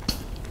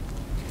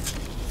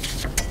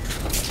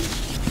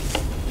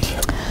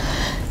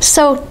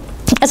 So,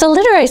 as a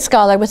literary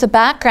scholar with a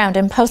background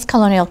in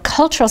post-colonial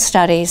cultural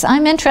studies,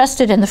 I'm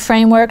interested in the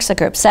frameworks a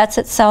group sets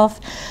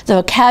itself, the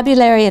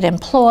vocabulary it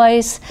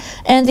employs,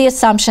 and the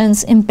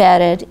assumptions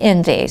embedded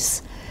in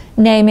these.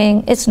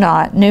 Naming is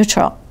not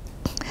neutral.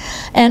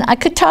 And I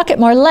could talk at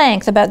more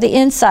length about the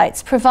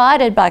insights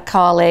provided by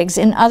colleagues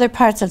in other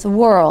parts of the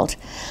world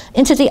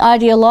into the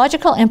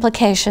ideological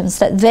implications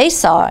that they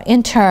saw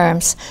in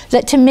terms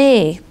that to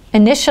me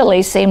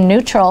initially seemed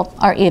neutral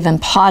or even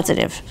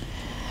positive.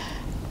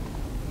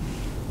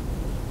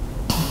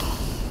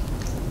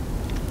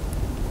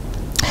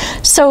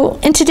 So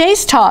in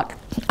today's talk,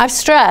 I've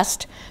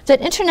stressed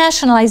that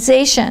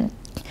internationalization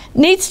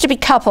needs to be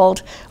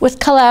coupled with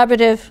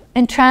collaborative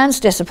and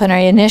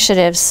transdisciplinary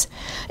initiatives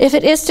if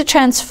it is to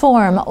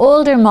transform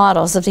older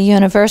models of the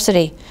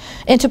university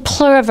into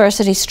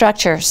pluriversity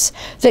structures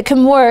that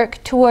can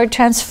work toward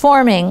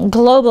transforming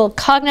global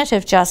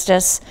cognitive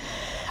justice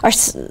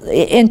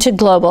into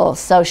global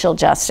social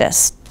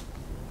justice.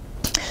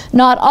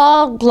 Not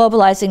all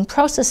globalizing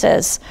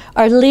processes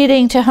are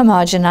leading to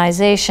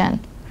homogenization,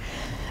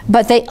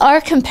 but they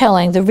are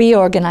compelling the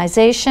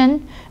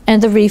reorganization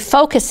and the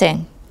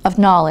refocusing of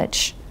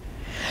knowledge.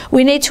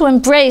 We need to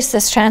embrace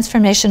this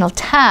transformational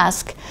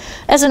task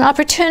as an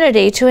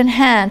opportunity to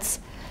enhance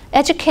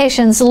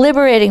education's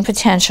liberating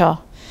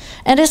potential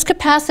and its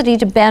capacity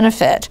to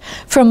benefit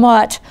from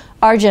what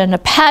Arjun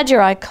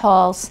Appadurai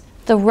calls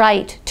the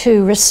right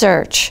to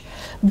research,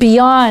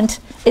 beyond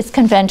its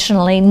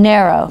conventionally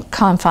narrow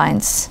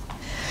confines.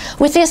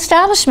 With the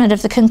establishment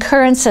of the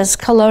Concurrence's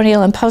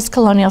Colonial and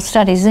Post-Colonial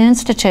Studies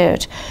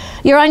Institute,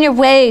 you're on your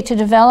way to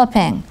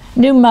developing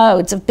new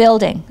modes of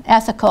building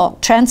ethical,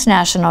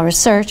 transnational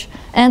research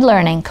and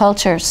learning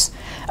cultures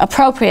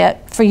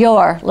appropriate for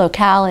your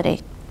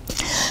locality.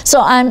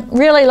 So I'm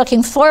really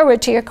looking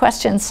forward to your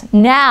questions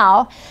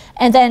now,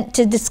 and then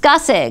to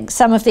discussing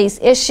some of these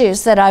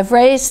issues that I've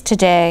raised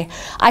today,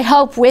 I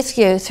hope with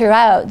you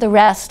throughout the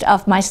rest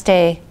of my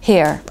stay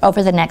here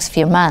over the next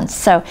few months.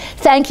 So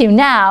thank you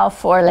now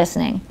for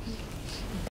listening.